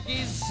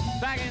Mackies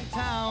back in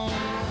town.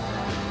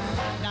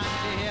 Not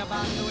to hear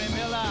about Louis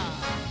Miller.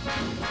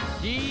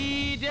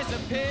 He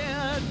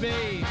disappeared,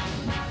 babe,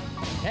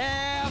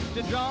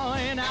 after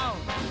drawing out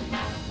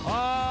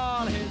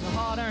all his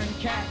hard-earned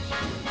cash.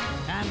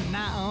 And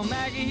now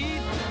Maggie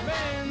Heath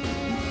spins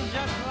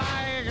just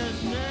like a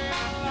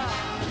sailor.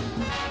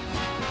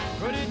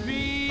 Could it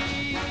be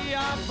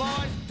our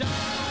boy's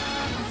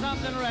done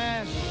something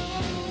rash?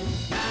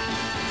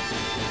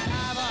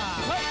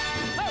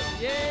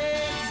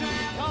 Yes,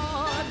 sweet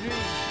Audrey,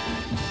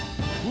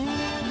 ooh,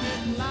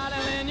 Miss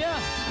Lottie Lenya,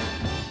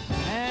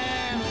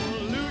 and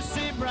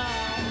Lucy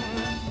Brown.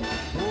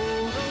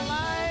 Oh, the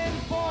line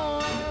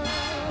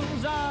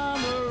forms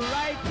on the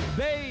right,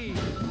 babe.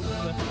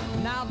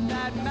 Now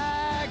that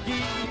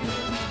Maggie's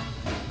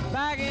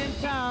back in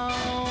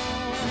town,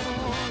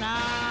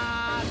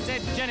 I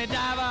Jenny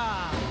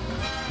Diver.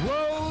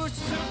 Whoa,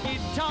 Suki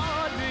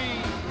Tawdry.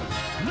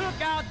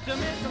 Look out to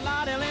Miss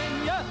Lottie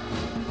Lenya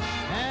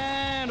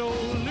and old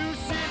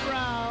Lucy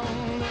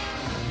Brown.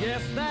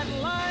 Yes, that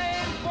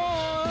line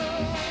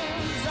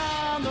falls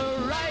on the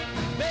right,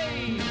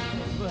 babe.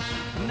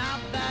 Not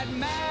that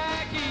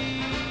Maggie's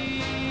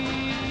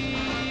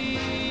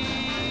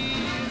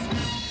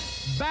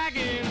back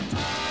in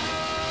town.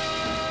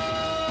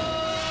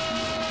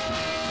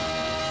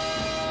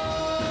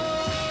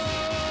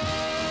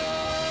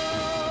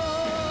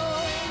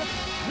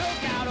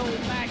 Look out,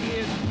 old Maggie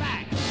is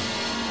back.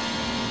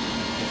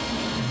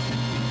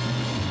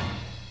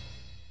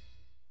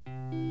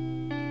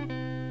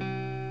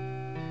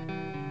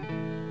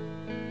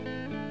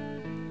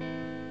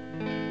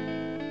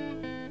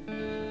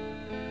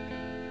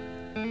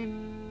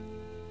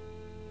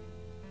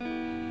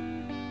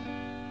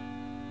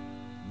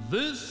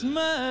 This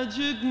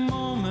magic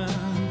moment,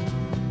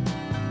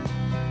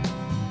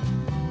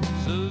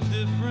 so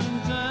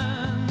different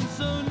and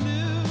so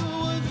new,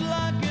 was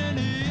like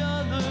any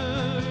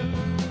other,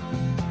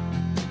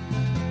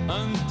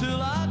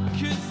 until I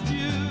kissed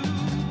you,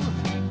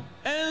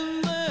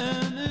 and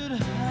then it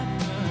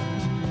happened.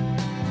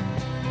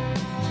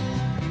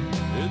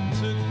 It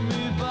took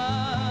me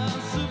by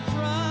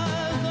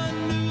surprise. I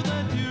knew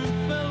that you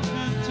felt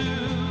it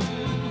too,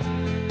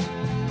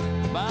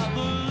 by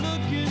the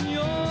look in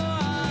your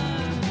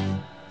eyes,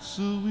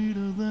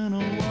 sweeter than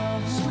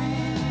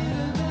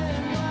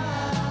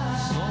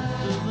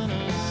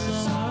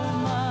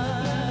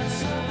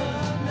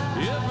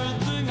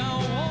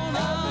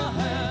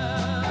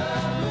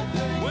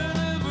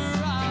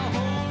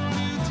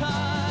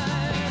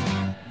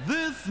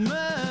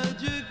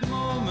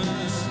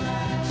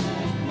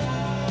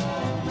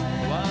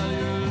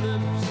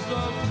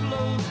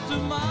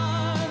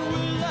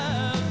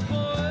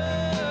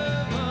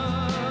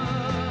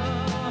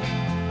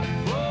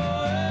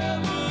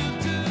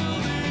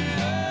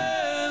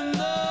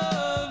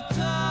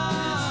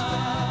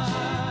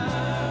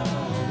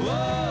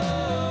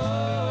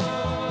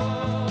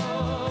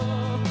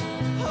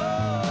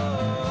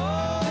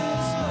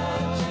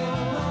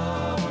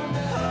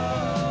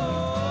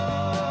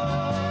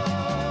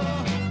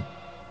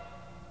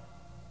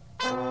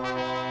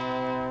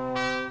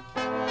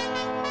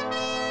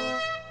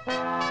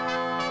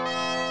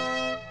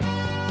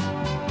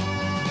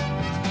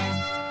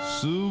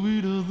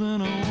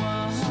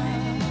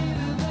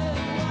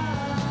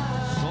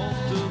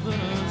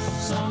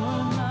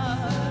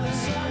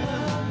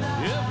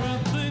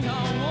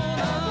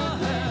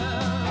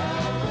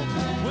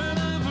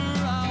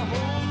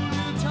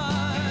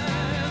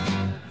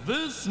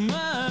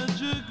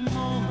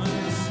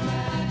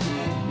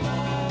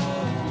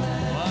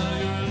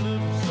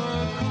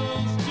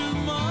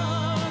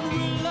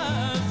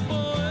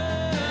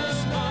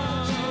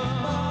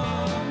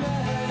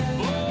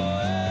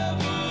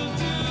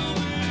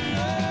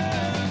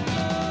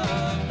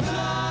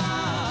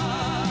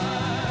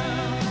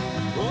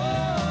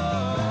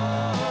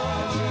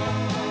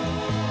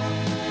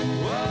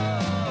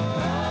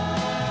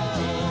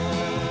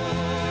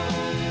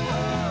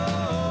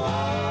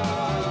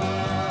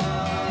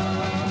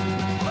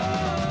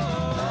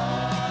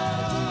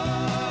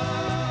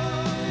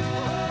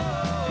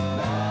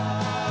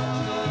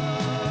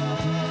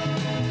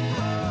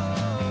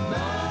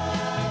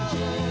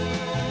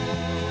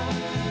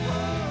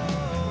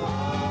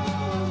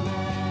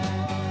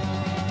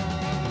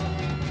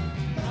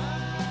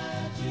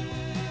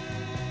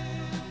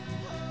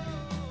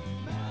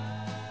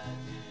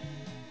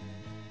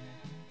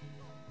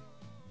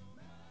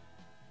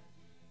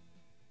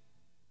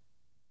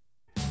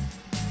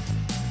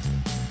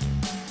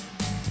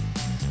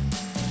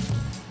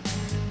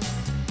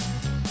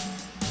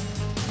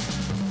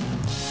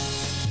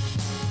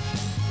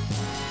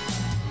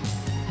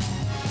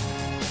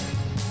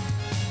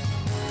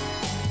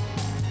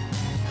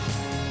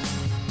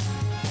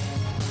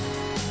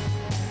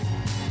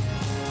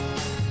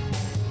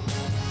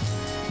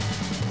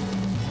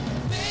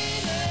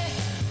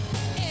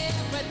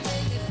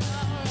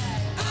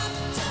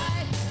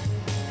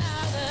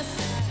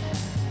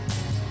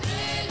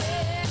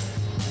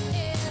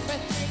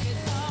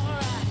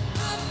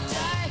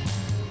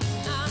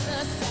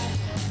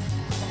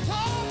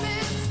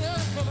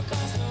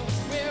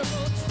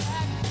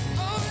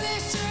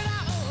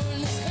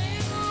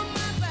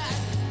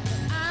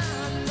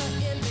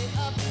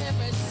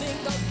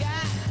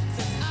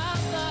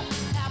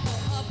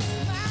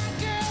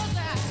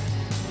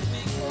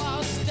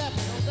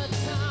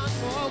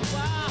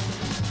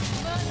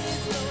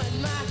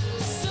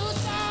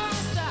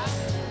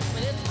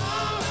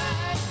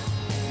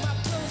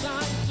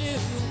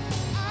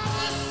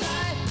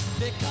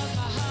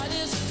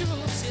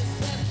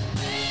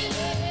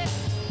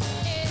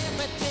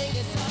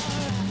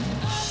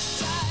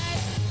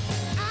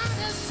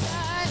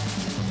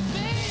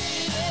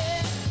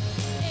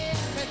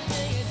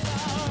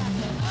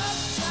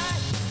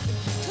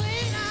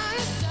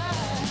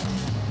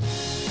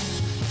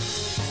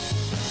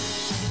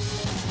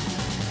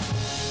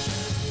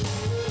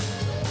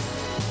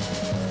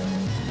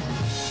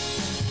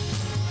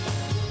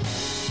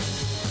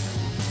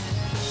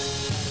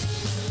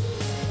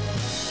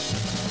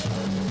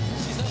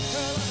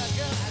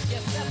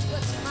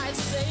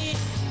say.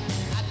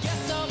 I guess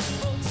some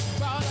folks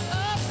brought her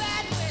up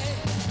that way.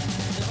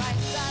 The right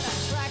side of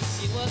track,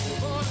 she was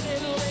born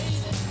and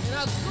raised in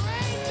a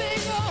great big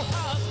old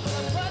house full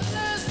of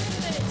brothers and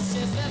things.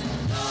 She says,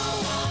 no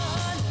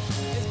one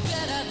is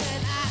better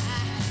than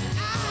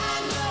I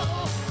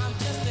know I'm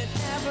just an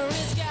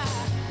average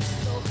guy.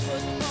 No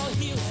football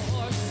hero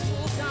or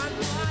school gone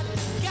blind.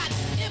 Got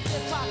empty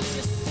pockets,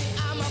 you see,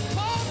 I'm a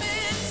poor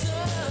man's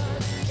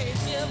son.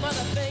 Can't give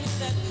other things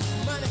that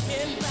money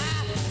can buy.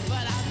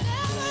 But I'll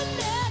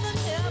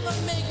never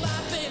make my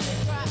baby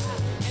cry.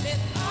 And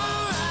it's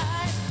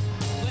alright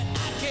when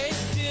I can't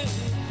do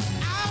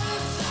out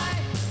of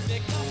sight.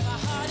 Because my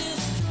heart is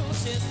true.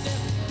 She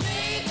says,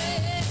 baby,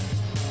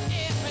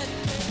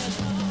 everything is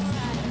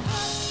alright.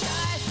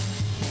 Uptight,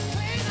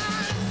 clean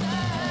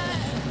outside.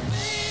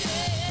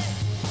 Baby,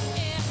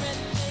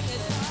 everything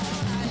is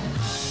alright.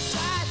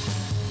 Uptight,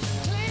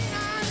 clean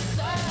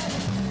outside.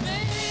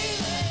 Baby,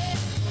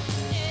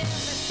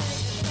 everything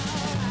is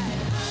alright.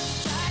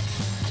 Uptight,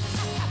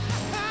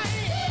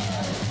 yeah.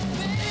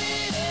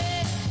 Baby,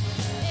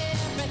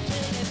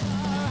 everything is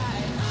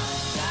alright.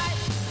 Uptight,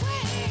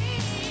 way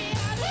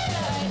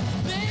outside.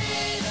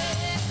 Baby,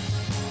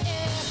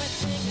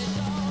 everything is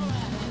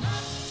alright.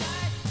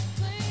 Uptight,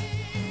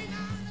 clean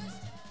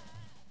outside.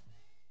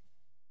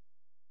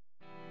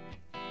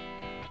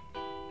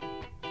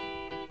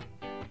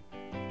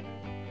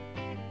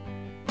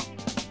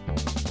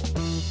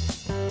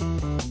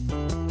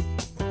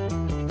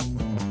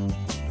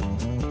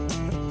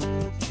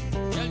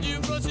 Can you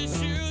put your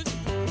shoes,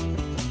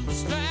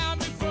 stand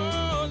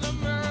before the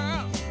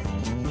mirror,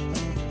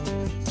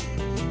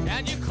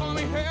 and you comb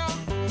your hair,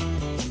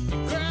 you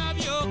grab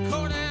your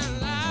coat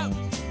and laugh,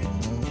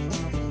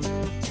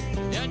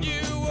 and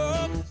you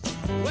walk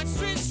wet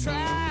streets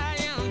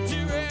trying to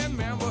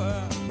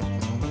remember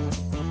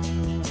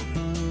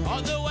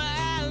all the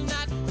wild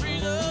night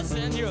breezes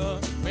in your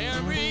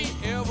memory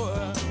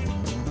ever,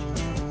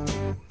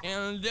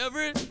 and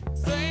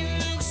everything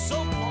looks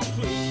so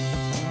complete.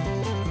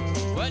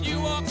 When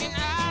you're walking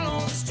out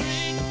on the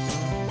street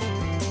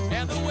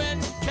and the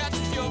wind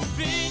catches your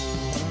feet,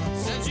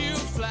 sends you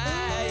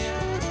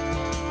flying,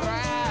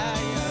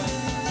 crying.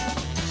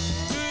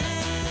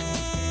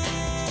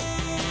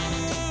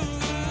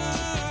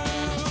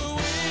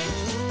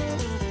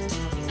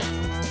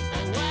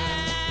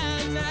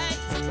 Wild night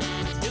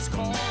is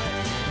calling.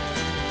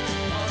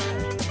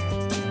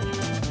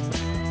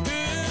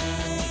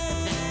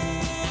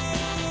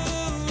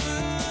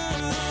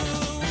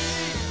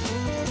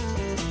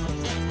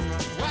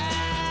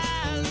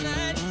 Wild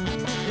night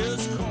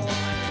is calling.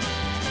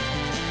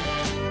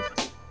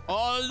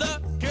 All the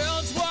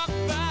girls walk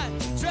by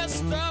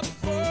dressed up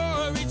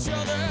for each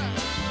other,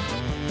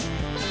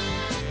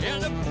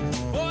 and the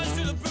boys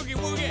do the boogie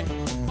woogie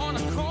on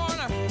the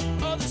corner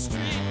of the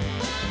street,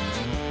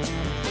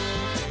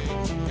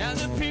 and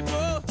the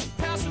people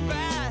passing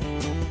by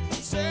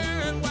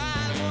staring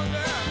wide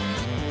wonder,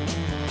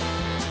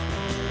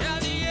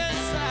 and the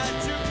inside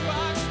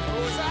jukebox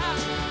goes out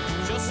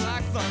just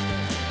like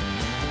thunder,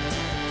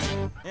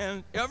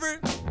 and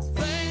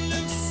everything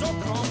looks so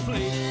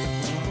complete.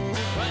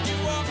 When you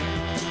walk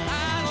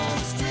out on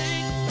the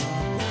street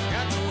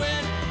and the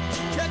wind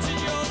catches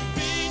your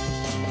feet,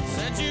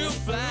 sends you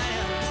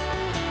flying,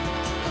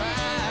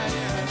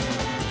 crying.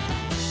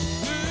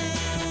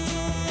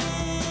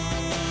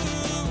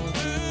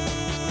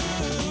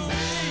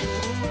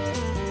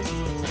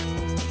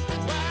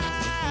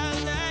 Wild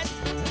night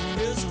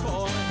is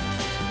calling.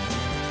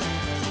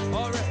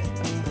 All right.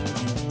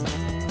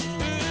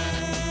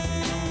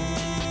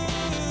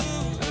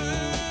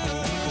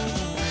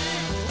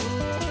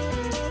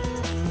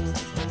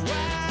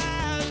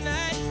 Wild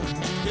night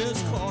is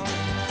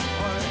calling.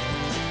 All right.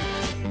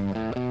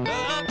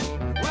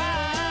 Wild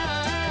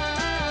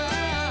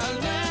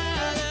night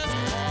is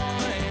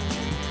calling.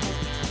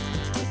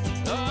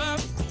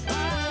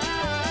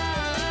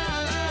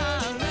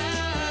 Wild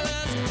night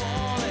is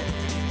calling.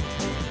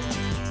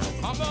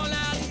 Come on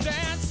out and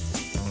dance.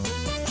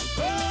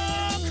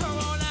 Oh, come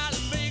on out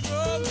and make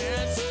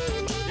romance.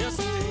 Yes,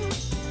 indeed.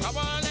 Come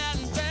on out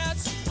and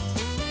dance.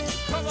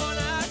 Come on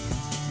out,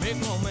 make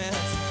romance.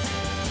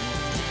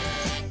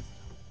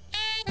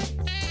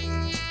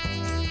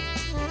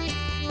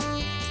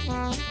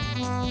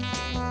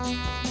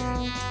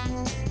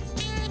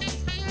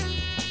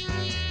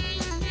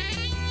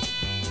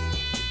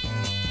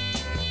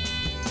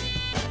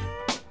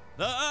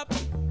 The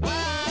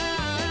wild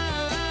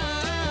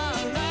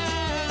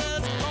night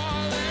is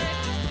calling.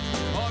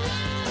 All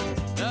right.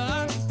 The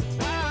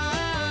wild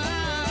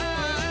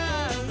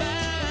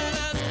night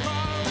is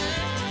calling.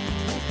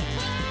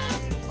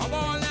 Come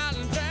on out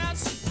and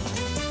dance.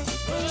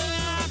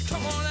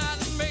 Come on out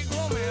and make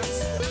romance.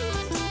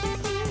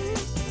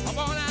 Come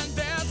on out and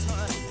dance,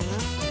 honey.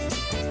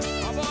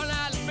 Come on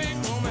out and make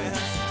romance.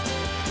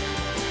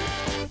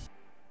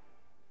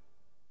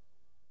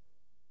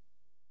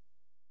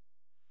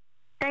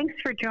 Thanks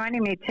for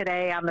joining me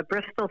today on the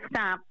Bristol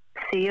Stomp.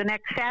 See you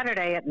next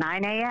Saturday at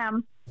 9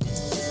 a.m.